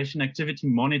Exploration Activity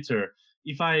Monitor,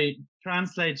 if I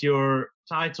translate your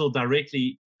title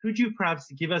directly, could you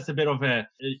perhaps give us a bit of an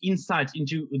insight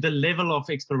into the level of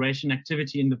exploration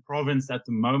activity in the province at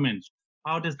the moment?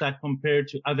 How does that compare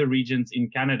to other regions in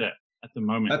Canada at the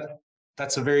moment?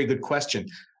 That's a very good question.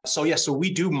 So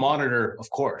we do monitor, of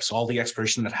course, all the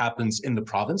exploration that happens in the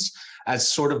province. As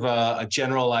sort of a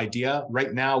general idea,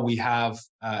 right now we have,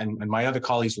 and my other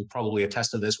colleagues will probably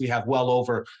attest to this, we have well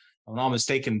over, if I'm not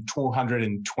mistaken,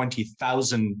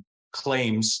 220,000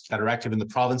 claims that are active in the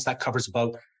province. That covers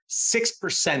about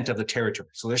 6% of the territory.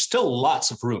 So there's still lots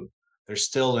of room. There's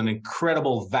still an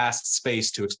incredible vast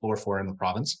space to explore for in the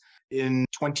province. In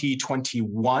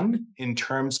 2021, in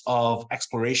terms of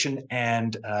exploration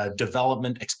and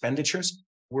development expenditures,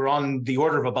 we're on the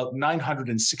order of about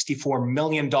 $964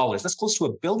 million. That's close to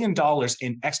 $1 billion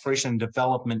in exploration and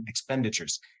development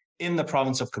expenditures in the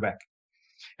province of Quebec.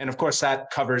 And of course, that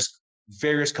covers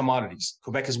various commodities.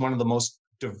 Quebec is one of the most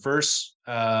diverse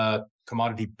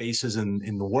commodity bases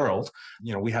in the world.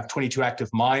 We have 22 active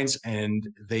mines, and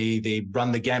they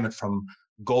run the gamut from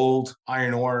gold,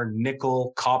 iron ore,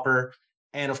 nickel, copper,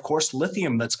 and of course,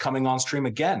 lithium that's coming on stream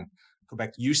again.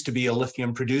 Quebec used to be a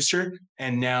lithium producer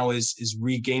and now is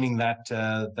regaining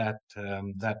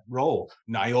that role.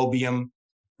 Niobium,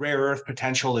 rare earth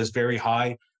potential is very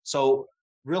high. So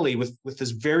really, with this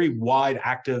very wide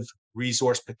active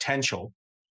resource potential,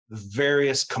 the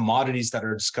various commodities that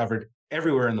are discovered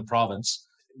everywhere in the province,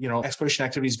 exploration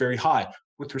activity is very high.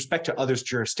 With respect to other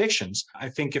jurisdictions, I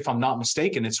think, if I'm not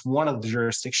mistaken, it's one of the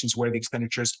jurisdictions where the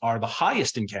expenditures are the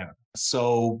highest in Canada.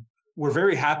 So we're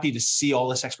very happy to see all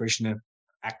this exploration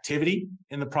activity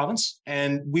in the province,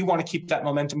 and we want to keep that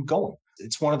momentum going.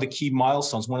 It's one of the key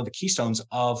milestones, one of the keystones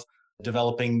of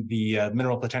developing the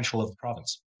mineral potential of the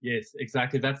province. Yes,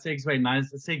 exactly. That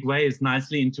segues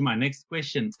nicely into my next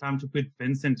question. It's time to put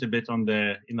Vincent a bit in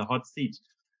the hot seat.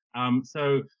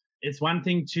 So it's one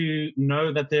thing to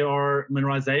know that there are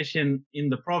mineralization in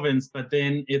the province, but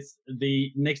then it's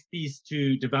the next piece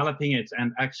to developing it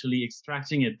and actually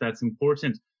extracting it that's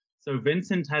important. So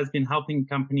Vincent has been helping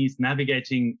companies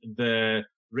navigating the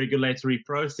regulatory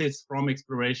process from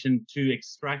exploration to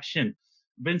extraction.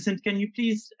 Vincent, can you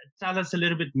please tell us a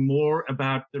little bit more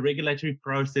about the regulatory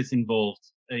process involved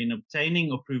in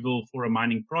obtaining approval for a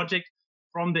mining project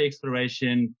from the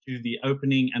exploration to the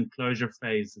opening and closure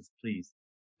phases, please?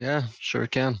 Yeah, sure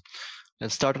can.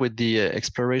 Let's start with the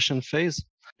exploration phase.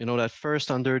 You know that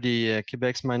first, under the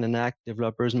Quebec's Mining Act,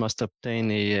 developers must obtain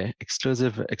a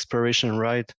exclusive exploration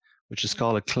right, which is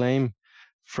called a claim,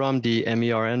 from the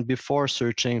MERN before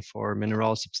searching for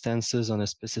mineral substances on a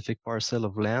specific parcel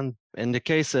of land. In the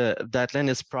case that land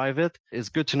is private, it's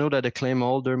good to know that the claim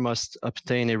holder must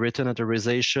obtain a written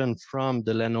authorization from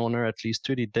the landowner at least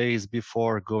 30 days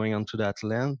before going onto that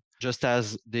land, just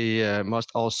as they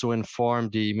must also inform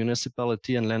the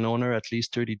municipality and landowner at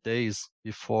least 30 days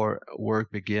before work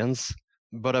begins.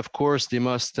 But of course, they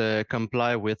must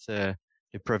comply with the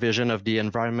provision of the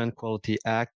Environment Quality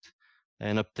Act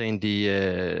and obtain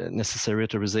the necessary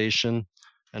authorization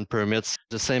and permits,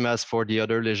 the same as for the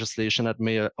other legislation that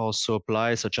may also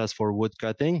apply, such as for wood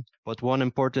cutting. But one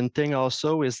important thing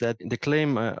also is that the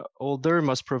claim holder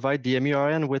must provide the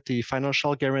MERN with the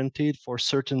financial guarantee for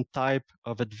certain type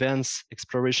of advanced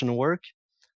exploration work,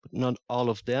 but not all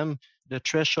of them. The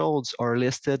thresholds are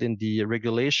listed in the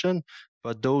regulation,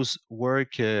 but those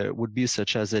work would be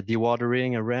such as a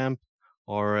dewatering a ramp,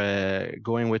 or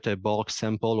going with a bulk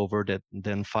sample over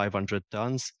than 500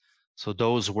 tons. So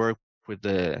those work with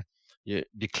the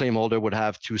claim holder would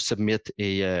have to submit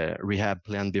a rehab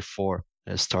plan before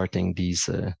starting these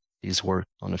work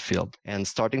on the field. And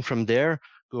starting from there,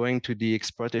 going to the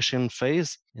exploitation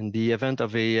phase, in the event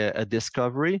of a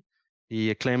discovery,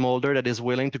 the claim holder that is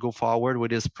willing to go forward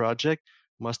with his project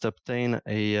must obtain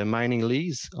a mining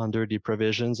lease under the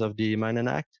provisions of the Mining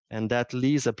Act. And that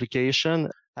lease application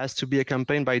has to be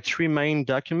accompanied by 3 main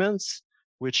documents,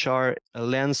 which are a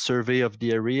land survey of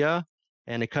the area,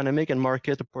 an economic and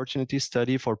market opportunity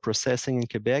study for processing in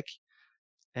Quebec,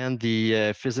 and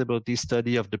the feasibility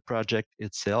study of the project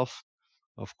itself,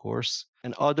 of course.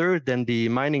 And other than the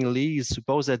mining lease,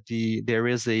 suppose that there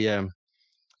is a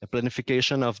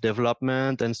planification of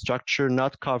development and structure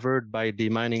not covered by the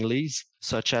mining lease,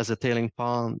 such as a tailing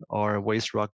pond or a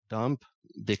waste rock dump,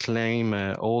 the claim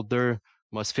holder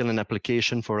must fill an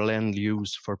application for land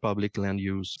use, for public land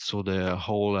use. So the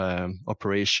whole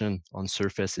operation on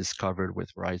surface is covered with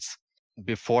rights.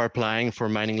 Before applying for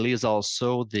mining lease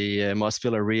also, they must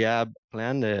fill a rehab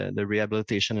plan, the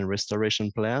rehabilitation and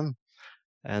restoration plan.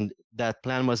 And that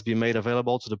plan must be made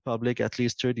available to the public at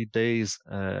least 30 days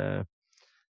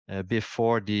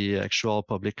before the actual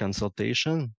public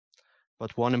consultation.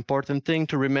 But one important thing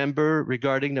to remember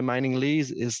regarding the mining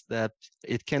lease is that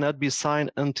it cannot be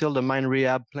signed until the mine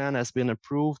rehab plan has been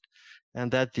approved and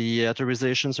that the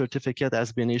authorization certificate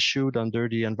has been issued under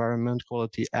the Environment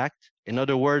Quality Act. In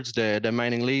other words, the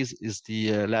mining lease is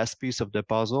the last piece of the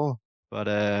puzzle, but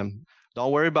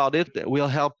don't worry about it. We'll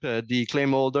help the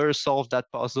claim holder solve that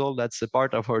puzzle. That's a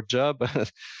part of our job.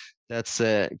 That's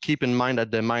keep in mind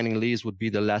that the mining lease would be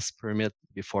the last permit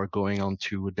before going on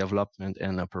to development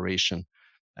and operation.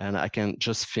 And I can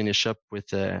just finish up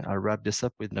with, I'll wrap this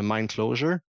up with the mine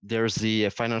closure. There's the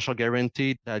financial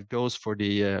guarantee that goes for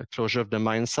the closure of the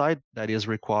mine site that is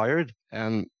required.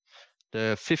 And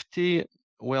the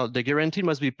guarantee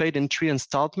must be paid in 3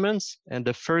 installments. And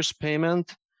the first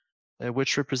payment,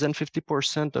 which represent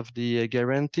 50% of the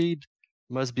guaranteed,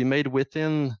 must be made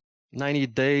within 90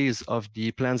 days of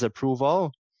the plan's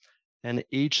approval, and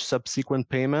each subsequent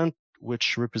payment,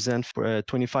 which represent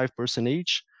 25%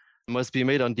 each, must be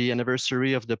made on the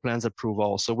anniversary of the plan's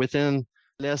approval. So within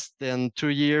less than 2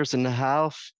 years and a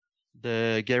half,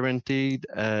 the guaranteed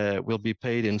will be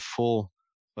paid in full,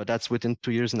 but that's within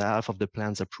 2 years and a half of the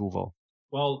plan's approval.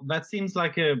 Well, that seems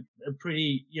like a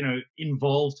pretty,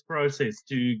 involved process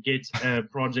to get a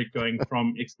project going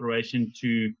from exploration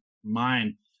to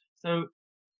mine. So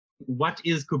what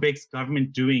is Quebec's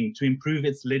government doing to improve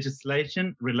its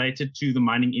legislation related to the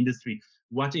mining industry?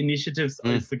 What initiatives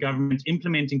is the government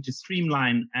implementing to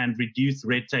streamline and reduce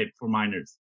red tape for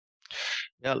miners?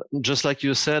 Yeah, just like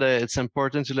you said, it's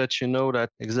important to let you know that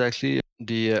exactly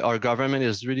our government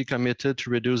is really committed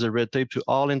to reduce the red tape to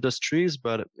all industries,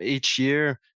 but each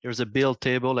year there's a bill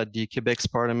table at the Quebec's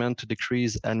parliament to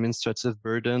decrease administrative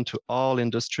burden to all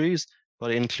industries,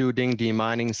 but including the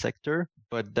mining sector.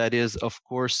 But that is, of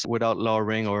course, without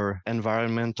lowering our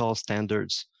environmental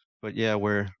standards. But yeah,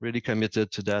 we're really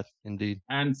committed to that, indeed.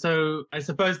 And so I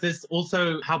suppose this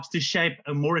also helps to shape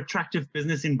a more attractive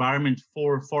business environment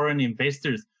for foreign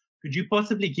investors. Could you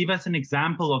possibly give us an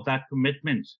example of that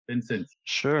commitment, Vincent?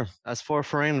 Sure. As for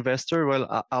foreign investor,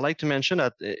 well, I like to mention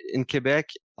that in Quebec,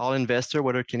 all investors,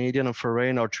 whether Canadian or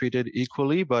foreign, are treated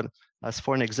equally. But as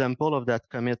for an example of that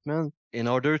commitment, in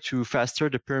order to faster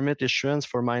the permit issuance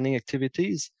for mining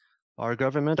activities, our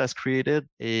government has created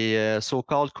a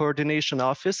so-called coordination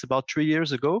office about 3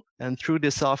 years ago. And through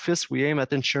this office, we aim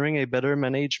at ensuring a better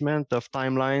management of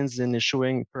timelines in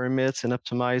issuing permits and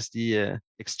optimize the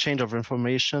exchange of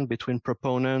information between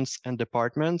proponents and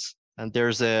departments. And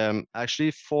there's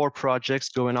actually 4 projects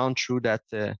going on through that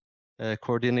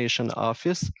coordination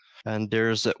office. And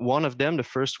there's one of them, the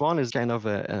first one is kind of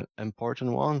an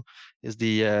important one, is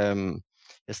the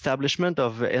establishment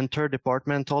of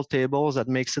interdepartmental tables that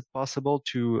makes it possible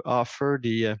to offer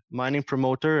the mining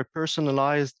promoter a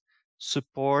personalized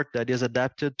support that is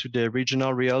adapted to the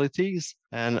regional realities.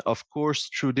 And of course,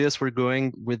 through this, we're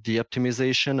going with the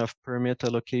optimization of permit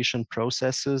allocation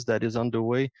processes that is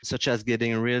underway, such as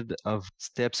getting rid of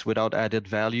steps without added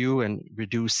value and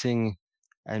reducing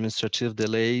administrative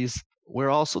delays. We're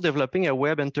also developing a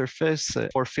web interface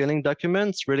for filling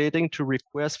documents relating to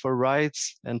requests for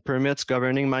rights and permits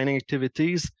governing mining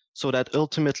activities, so that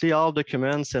ultimately all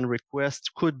documents and requests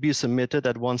could be submitted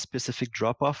at one specific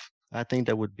drop-off. I think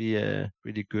that would be a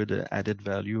really good added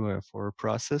value for a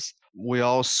process. We're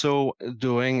also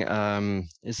doing,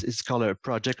 it's called a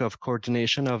project of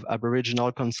coordination of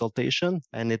Aboriginal consultation,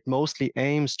 and it mostly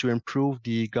aims to improve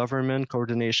the government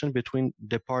coordination between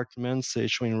departments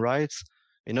issuing rights.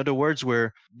 In other words,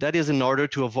 where that is in order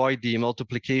to avoid the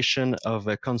multiplication of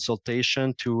a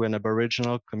consultation to an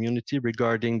Aboriginal community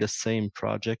regarding the same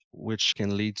project, which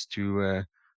can lead to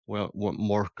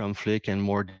more conflict and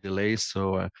more delays.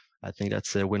 So I think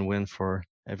that's a win-win for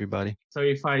everybody. So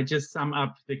if I just sum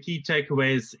up, the key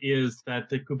takeaways is that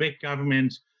the Quebec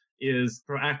government is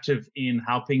proactive in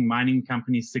helping mining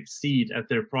companies succeed at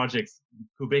their projects.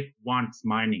 Quebec wants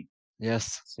mining.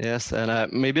 Yes.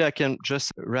 And maybe I can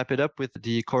just wrap it up with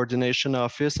the coordination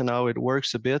office and how it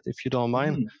works a bit, if you don't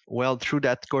mind. Well, through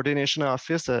that coordination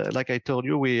office, like I told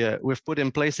you, we've put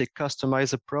in place a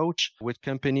customized approach with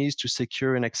companies to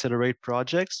secure and accelerate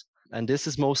projects. And this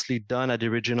is mostly done at the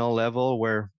regional level,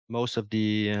 where most of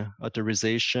the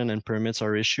authorization and permits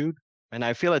are issued. And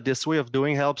I feel that this way of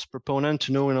doing helps proponents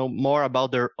to know more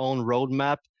about their own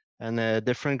roadmap and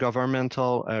different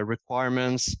governmental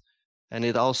requirements. And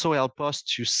it also helps us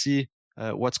to see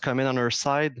what's coming on our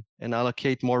side and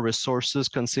allocate more resources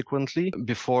consequently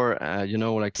before,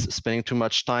 spending too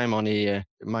much time on a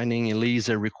mining lease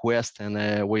request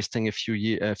and wasting a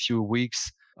few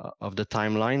weeks of the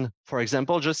timeline. For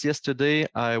example, just yesterday,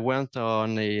 I went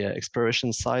on a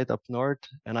exploration site up north,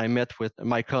 and I met with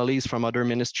my colleagues from other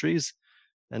ministries.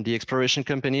 And the exploration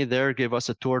company there gave us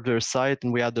a tour of their site,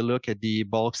 and we had a look at the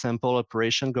bulk sample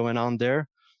operation going on there.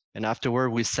 And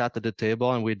afterward, we sat at the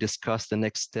table and we discussed the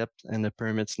next step and the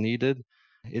permits needed.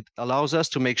 It allows us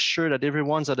to make sure that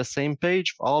everyone's at the same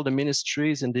page, all the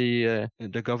ministries and the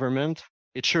government.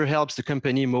 It sure helps the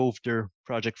company move their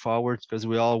project forward because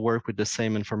we all work with the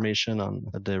same information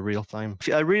at the real time.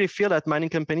 I really feel that mining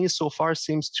companies so far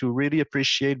seems to really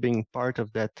appreciate being part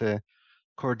of that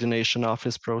coordination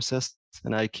office process.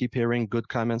 And I keep hearing good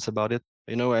comments about it.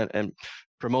 And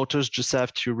promoters just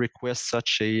have to request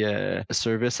such a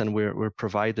service, and we're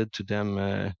provided to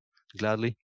them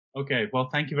gladly. Okay, well,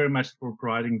 thank you very much for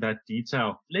providing that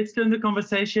detail. Let's turn the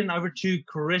conversation over to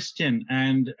Christian,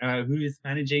 and who is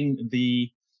managing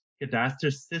the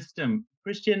cadastre system.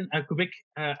 Christian, Quebec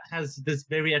has this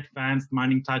very advanced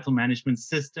mining title management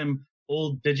system,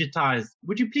 all digitized.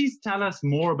 Would you please tell us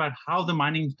more about how the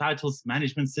mining titles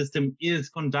management system is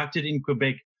conducted in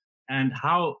Quebec and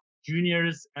how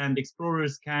juniors and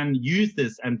explorers can use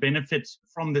this and benefit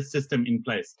from the system in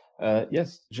place?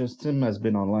 Yes, Justin has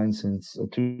been online since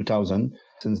 2000.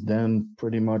 Since then,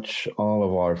 pretty much all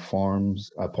of our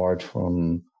farms, apart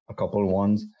from a couple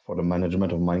ones for the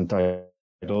management of mining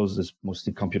titles, is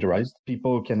mostly computerized.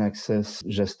 People can access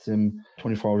Justin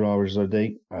 24 hours a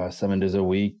day, 7 days a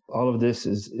week. All of this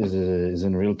is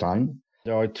in real time.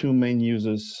 There are 2 main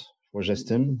uses for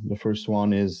Justin. The first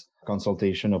one is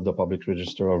consultation of the public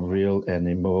register of real and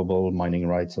immovable mining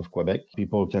rights of Quebec.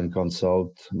 People can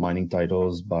consult mining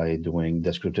titles by doing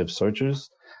descriptive searches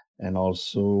and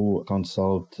also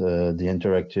consult the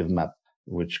interactive map,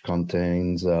 which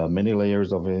contains many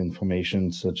layers of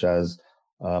information such as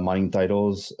mining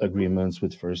titles, agreements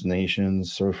with First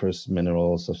Nations, surface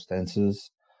mineral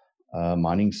substances,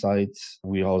 mining sites.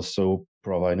 We also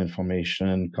provide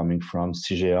information coming from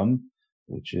CGM,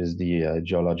 which is the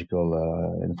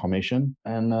geological information.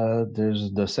 And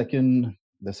there's the second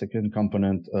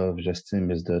component of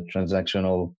Gestim is the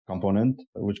transactional component,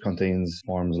 which contains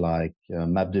forms like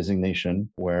map designation,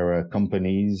 where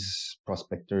companies,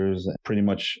 prospectors, pretty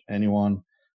much anyone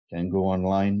can go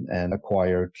online and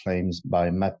acquire claims by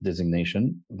map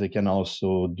designation. They can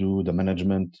also do the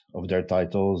management of their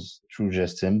titles through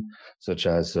GESTIM, such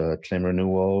as claim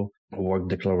renewal, work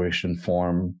declaration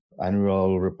form,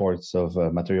 annual reports of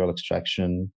material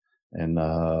extraction, and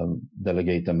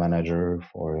delegate a manager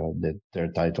for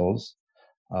their titles.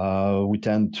 We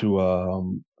tend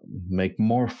to make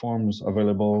more forms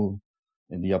available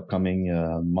in the upcoming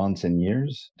months and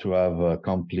years to have a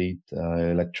complete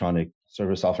electronic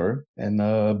service offer. And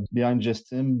behind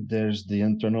GESTIM, there's the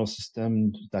internal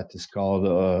system that is called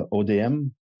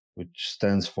ODM, which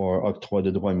stands for Octroi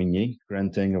de droit minier,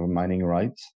 granting of mining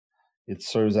rights. It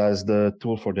serves as the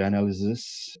tool for the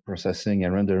analysis, processing,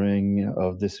 and rendering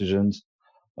of decisions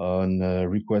on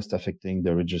requests affecting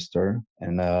the register.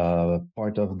 And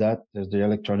part of that is the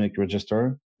electronic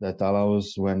register that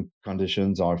allows, when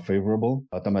conditions are favorable,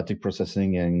 automatic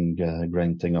processing and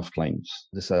granting of claims.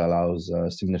 This allows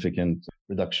a significant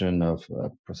reduction of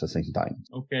processing time.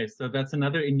 Okay, so that's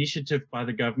another initiative by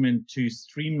the government to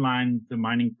streamline the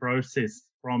mining process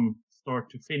from start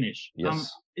to finish.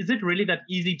 Yes. Is it really that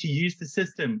easy to use the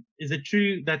system? Is it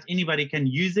true that anybody can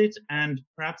use it? And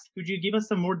perhaps could you give us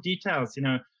some more details?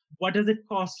 What does it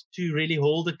cost to really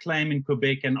hold a claim in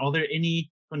Quebec? And are there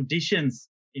any conditions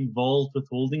involved with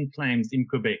holding claims in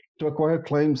Quebec? To acquire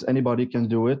claims, anybody can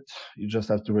do it. You just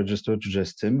have to register to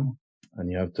GESTIM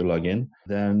and you have to log in.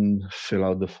 Then fill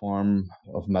out the form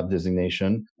of map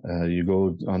designation. You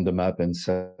go on the map and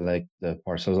select the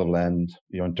parcels of land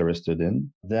you're interested in.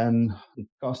 Then it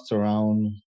costs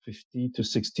around $50 to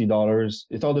 $60.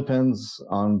 It all depends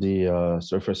on the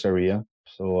surface area.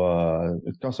 So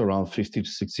it costs around $50 to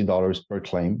 $60 per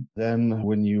claim. Then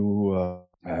when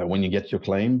you get your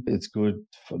claim, it's good.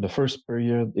 The first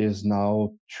period is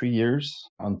now 3 years.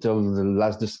 Until the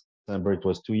last December, it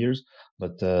was 2 years.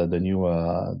 But the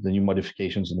new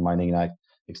modifications in the Mining Act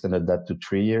extended that to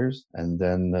 3 years. And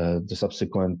then the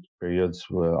subsequent periods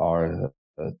are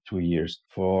 2 years.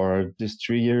 For these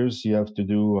 3 years, you have to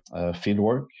do field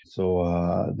work.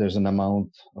 So there's an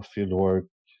amount of field work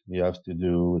you have to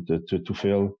do to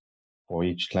fill for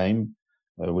each claim,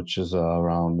 which is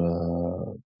around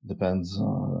depends.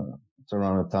 It's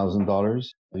around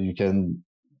 $1,000. You can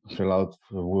fill out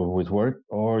with work,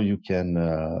 or you can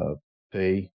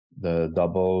pay the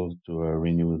double to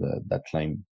renew that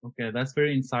claim. Okay, that's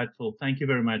very insightful. Thank you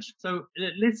very much. So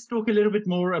let's talk a little bit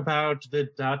more about the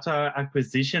data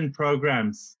acquisition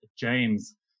programs,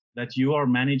 James, that you are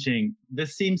managing.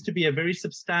 This seems to be a very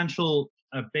substantial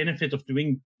benefit of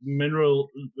doing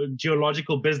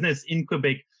geological business in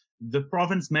Quebec. The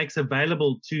province makes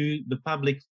available to the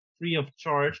public free of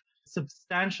charge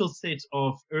substantial set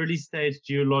of early stage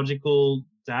geological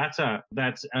data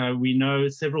that we know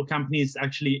several companies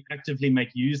actually actively make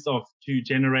use of to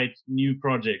generate new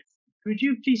projects. Could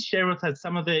you please share with us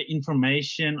some of the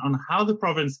information on how the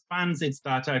province funds its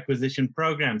data acquisition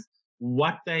programs,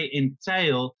 what they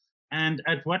entail, and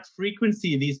at what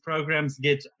frequency these programs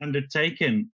get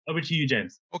undertaken? Over to you,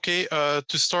 James. Okay,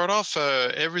 to start off,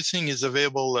 everything is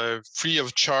available free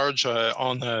of charge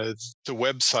on the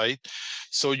website.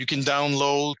 So you can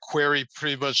download, query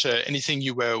pretty much anything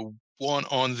you want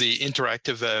on the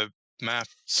interactive map.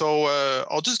 So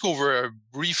I'll just go over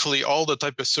briefly all the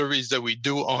type of surveys that we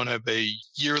do on a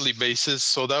yearly basis.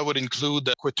 So that would include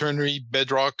quaternary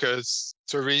bedrock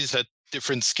surveys at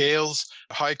different scales,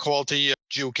 high quality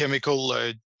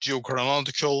geochemical,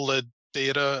 geochronological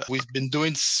data. We've been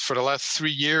doing for the last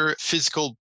 3 years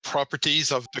physical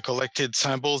properties of the collected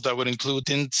samples that would include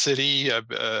density,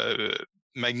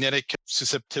 magnetic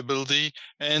susceptibility.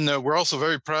 And we're also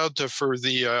very proud for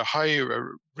the high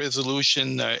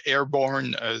resolution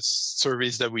airborne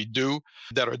surveys that we do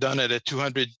that are done at a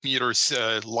 200 meters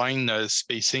line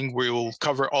spacing. We will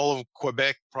cover all of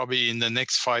Quebec probably in the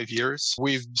next 5 years.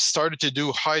 We've started to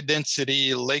do high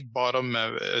density lake bottom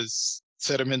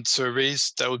sediment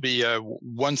surveys. That would be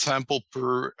 1 sample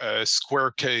per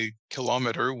square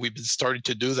kilometer. We've been starting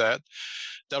to do that.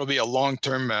 That'll be a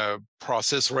long-term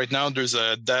process. Right now, there's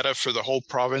data for the whole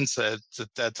province that's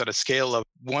at a scale of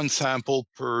 1 sample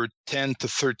per 10 to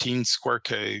 13 square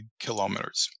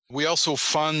kilometers. We also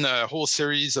fund a whole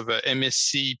series of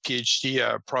MSc,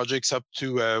 PhD projects up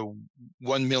to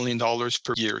 $1 million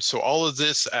per year. So all of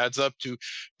this adds up to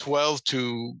 $12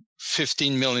 to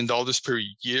 $15 million per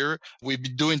year. We've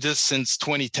been doing this since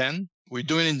 2010. We're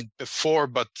doing it before,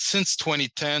 but since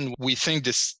 2010, we think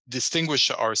this distinguish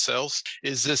ourselves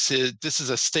is this is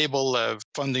a stable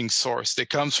funding source. It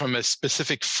comes from a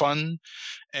specific fund,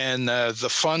 and the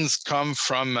funds come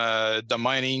from the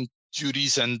mining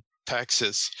duties and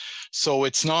taxes. So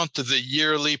it's not the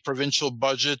yearly provincial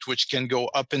budget, which can go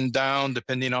up and down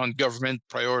depending on government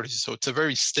priorities. So it's a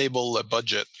very stable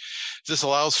budget. This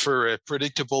allows for a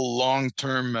predictable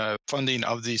long-term funding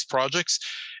of these projects.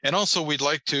 And also, we'd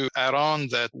like to add on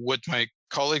that what my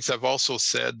colleagues have also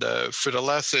said, for the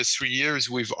last 3 years,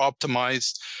 we've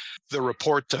optimized the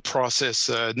report process.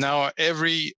 Now,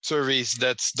 every survey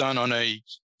that's done on a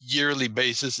yearly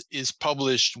basis is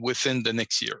published within the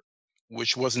next year,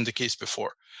 which wasn't the case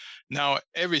before. Now,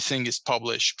 everything is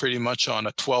published pretty much on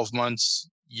a 12 months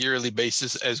yearly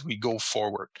basis as we go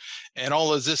forward. And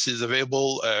all of this is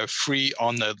available free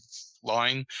on the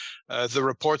line. The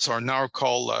reports are now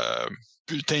called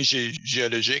Bulletin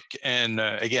Géologique. And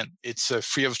again, it's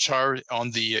free of charge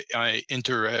on the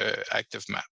interactive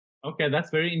map. Okay, that's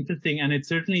very interesting. And it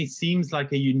certainly seems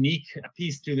like a unique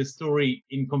piece to the story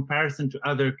in comparison to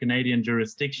other Canadian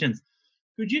jurisdictions.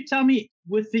 Could you tell me,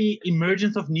 with the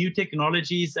emergence of new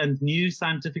technologies and new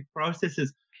scientific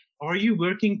processes, are you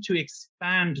working to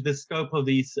expand the scope of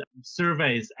these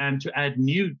surveys and to add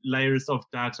new layers of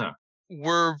data?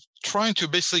 We're trying to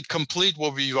basically complete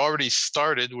what we've already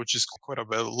started, which is quite a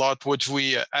lot. What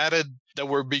we added that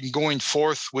we're being going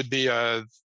forth would be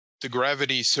the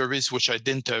gravity surveys, which I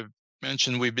didn't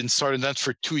mention. We've been starting that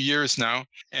for 2 years now.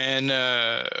 And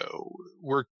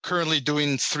we're currently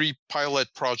doing 3 pilot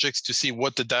projects to see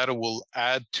what the data will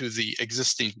add to the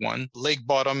existing one. Lake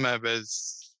bottom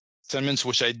sediments,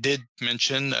 which I did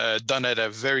mention, done at a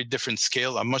very different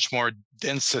scale, a much more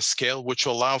dense scale, which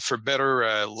will allow for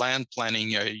better land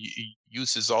planning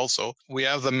uses also. We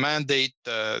have the mandate,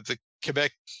 the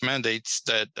Quebec mandates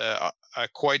that a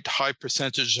quite high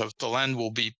percentage of the land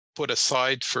will be put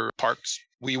aside for parks.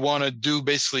 We want to do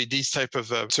basically these type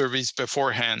of surveys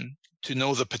beforehand to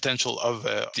know the potential of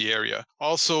the area.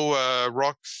 Also,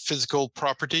 rock physical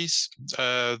properties,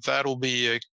 that will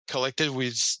be collected.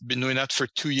 We've been doing that for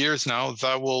 2 years now.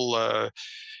 That will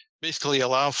basically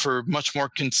allow for much more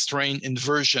constrained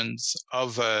inversions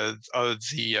of the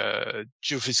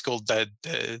geophysical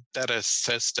data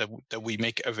sets that we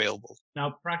make available.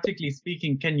 Now, practically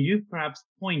speaking, can you perhaps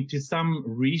point to some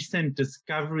recent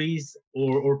discoveries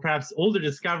or perhaps all the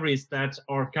discoveries that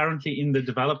are currently in the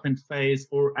development phase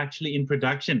or actually in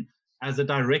production as a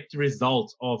direct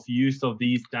result of use of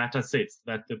these data sets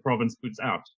that the province puts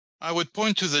out? I would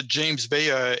point to the James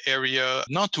Bay area,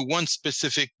 not to one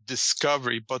specific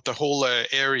discovery, but the whole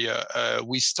area.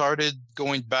 We started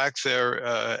going back there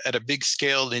at a big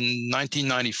scale in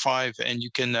 1995, and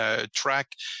you can track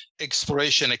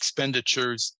exploration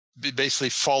expenditures basically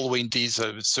following these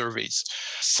surveys.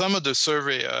 Some of the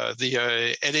survey,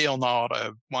 the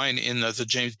Eleonore mine in the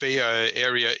James Bay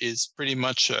area is pretty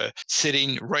much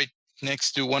sitting right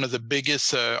next to one of the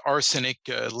biggest arsenic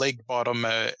lake bottom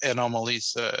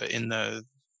anomalies in the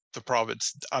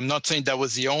province. I'm not saying that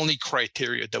was the only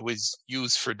criteria that was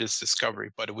used for this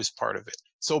discovery, but it was part of it.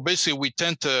 So basically, we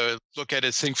tend to look at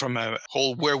this thing from a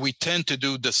whole where we tend to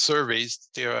do the surveys,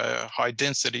 the high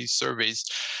density surveys.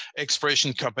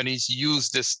 Exploration companies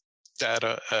use this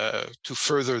data to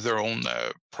further their own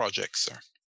projects.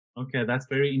 Okay, that's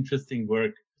very interesting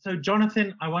work. So,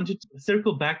 Jonathan, I wanted to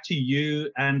circle back to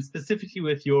you and specifically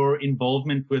with your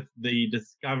involvement with the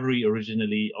discovery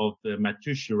originally of the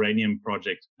Matoush uranium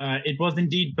project. It was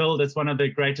indeed billed as one of the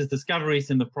greatest discoveries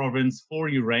in the province for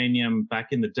uranium back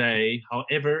in the day.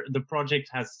 However, the project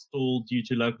has stalled due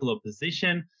to local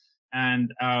opposition.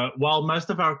 And while most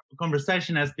of our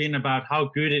conversation has been about how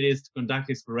good it is to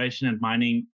conduct exploration and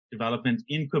mining development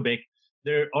in Quebec,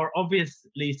 there are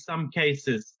obviously some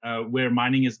cases where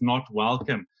mining is not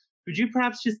welcome. Could you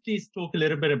perhaps just please talk a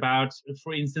little bit about,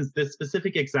 for instance, this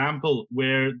specific example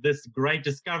where this great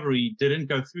discovery didn't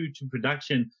go through to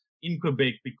production in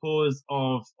Quebec because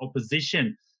of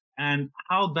opposition, and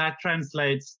how that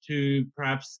translates to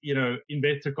perhaps,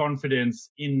 investor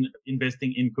confidence in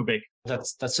investing in Quebec?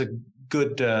 That's a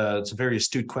good, it's a very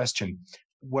astute question.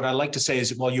 What I like to say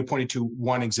is, well, you pointed to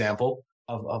one example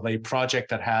of a project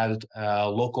that had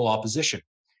local opposition.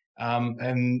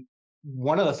 And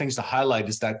one of the things to highlight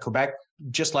is that Quebec,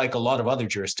 just like a lot of other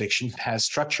jurisdictions, has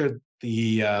structured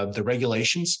the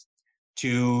regulations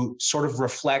to sort of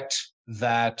reflect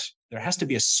that there has to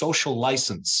be a social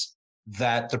license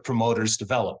that the promoters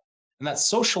develop. And that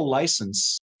social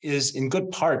license is in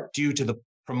good part due to the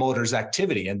promoters'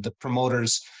 activity and the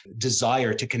promoters'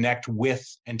 desire to connect with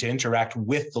and to interact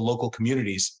with the local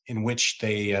communities in which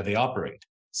they operate.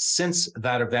 Since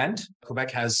that event, Quebec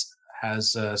has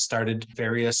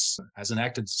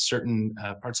enacted certain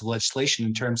parts of legislation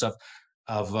in terms of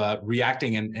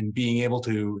reacting and being able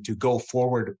to go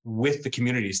forward with the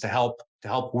communities to help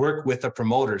work with the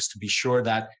promoters to be sure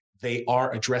that they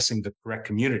are addressing the correct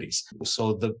communities.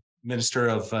 So the Minister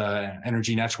of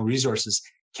Energy, Natural Resources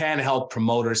can help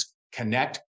promoters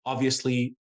connect.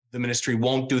 Obviously, the ministry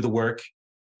won't do the work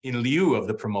in lieu of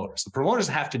the promoters. The promoters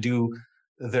have to do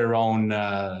their own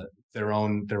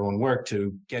work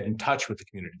to get in touch with the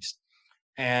communities.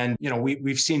 And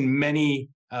we've seen many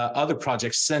other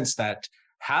projects since that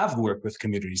have worked with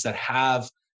communities, that have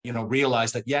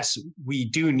realized that yes, we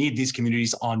do need these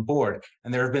communities on board.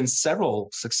 And there have been several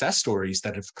success stories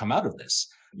that have come out of this.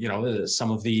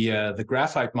 Some of the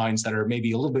graphite mines that are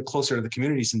maybe a little bit closer to the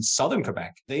communities in southern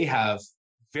Quebec, they have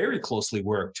very closely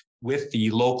worked with the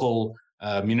local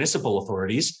municipal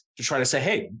authorities to try to say,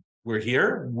 hey, we're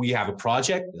here, we have a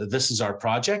project, this is our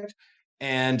project.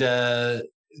 And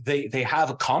they have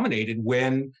accommodated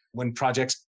when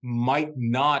projects might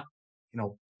not,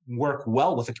 work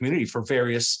well with the community for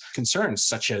various concerns,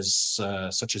 such as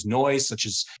noise, such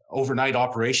as overnight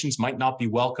operations might not be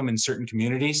welcome in certain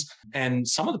communities. And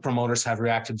some of the promoters have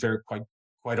reacted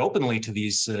quite openly to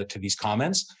these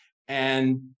comments,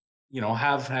 and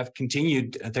have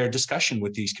continued their discussion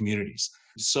with these communities.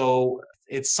 So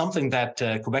it's something that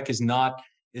Quebec is not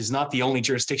the only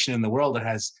jurisdiction in the world that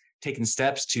has taken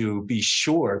steps to be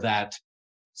sure that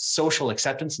social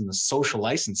acceptance and the social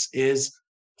license is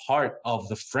part of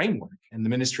the framework. And the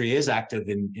ministry is active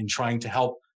in trying to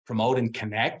help promote and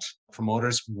connect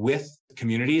promoters with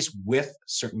communities, with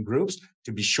certain groups,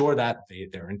 to be sure that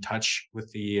they're in touch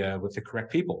with the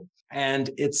correct people.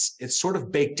 And it's sort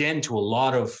of baked into a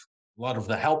lot of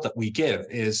the help that we give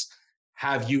is,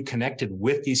 have you connected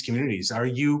with these communities? Are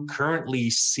you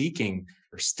currently seeking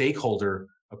for stakeholder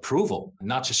approval,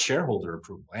 not just shareholder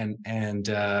approval? And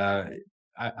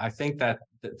I think that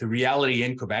the reality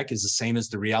in Quebec is the same as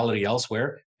the reality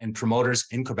elsewhere, and promoters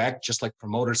in Quebec, just like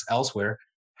promoters elsewhere,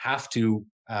 have to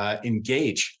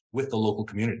engage with the local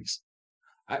communities.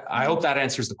 I hope that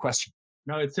answers the question.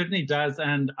 No, it certainly does.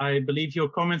 And I believe your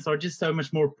comments are just so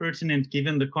much more pertinent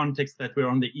given the context that we're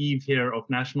on the eve here of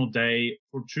National Day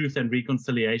for Truth and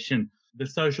Reconciliation. The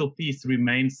social piece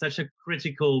remains such a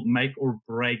critical make or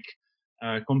break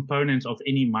component of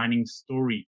any mining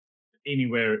story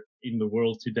anywhere in the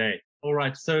world today. All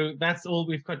right, so that's all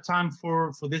we've got time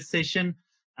for this session.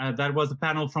 That was a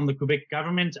panel from the Quebec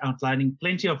government outlining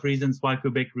plenty of reasons why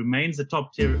Quebec remains a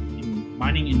top tier in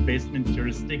mining investment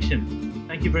jurisdiction.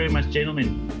 Thank you very much,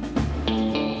 gentlemen.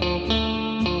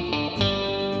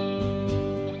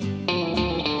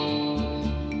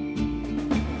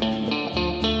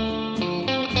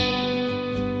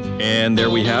 And there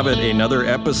we have it, another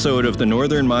episode of the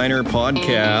Northern Miner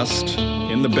podcast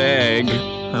in the bag.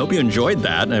 I hope you enjoyed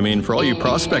that. I mean, for all you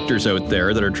prospectors out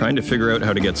there that are trying to figure out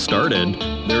how to get started,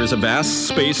 there is a vast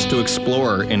space to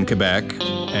explore in Quebec.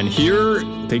 And here,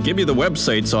 they give you the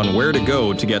websites on where to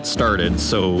go to get started,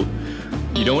 so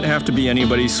you don't have to be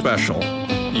anybody special.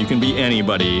 You can be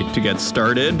anybody to get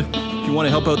started. If you want to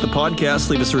help out the podcast,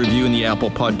 leave us a review in the Apple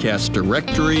Podcast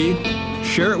directory.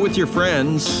 Share it with your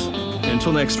friends.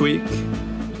 Until next week,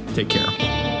 take care.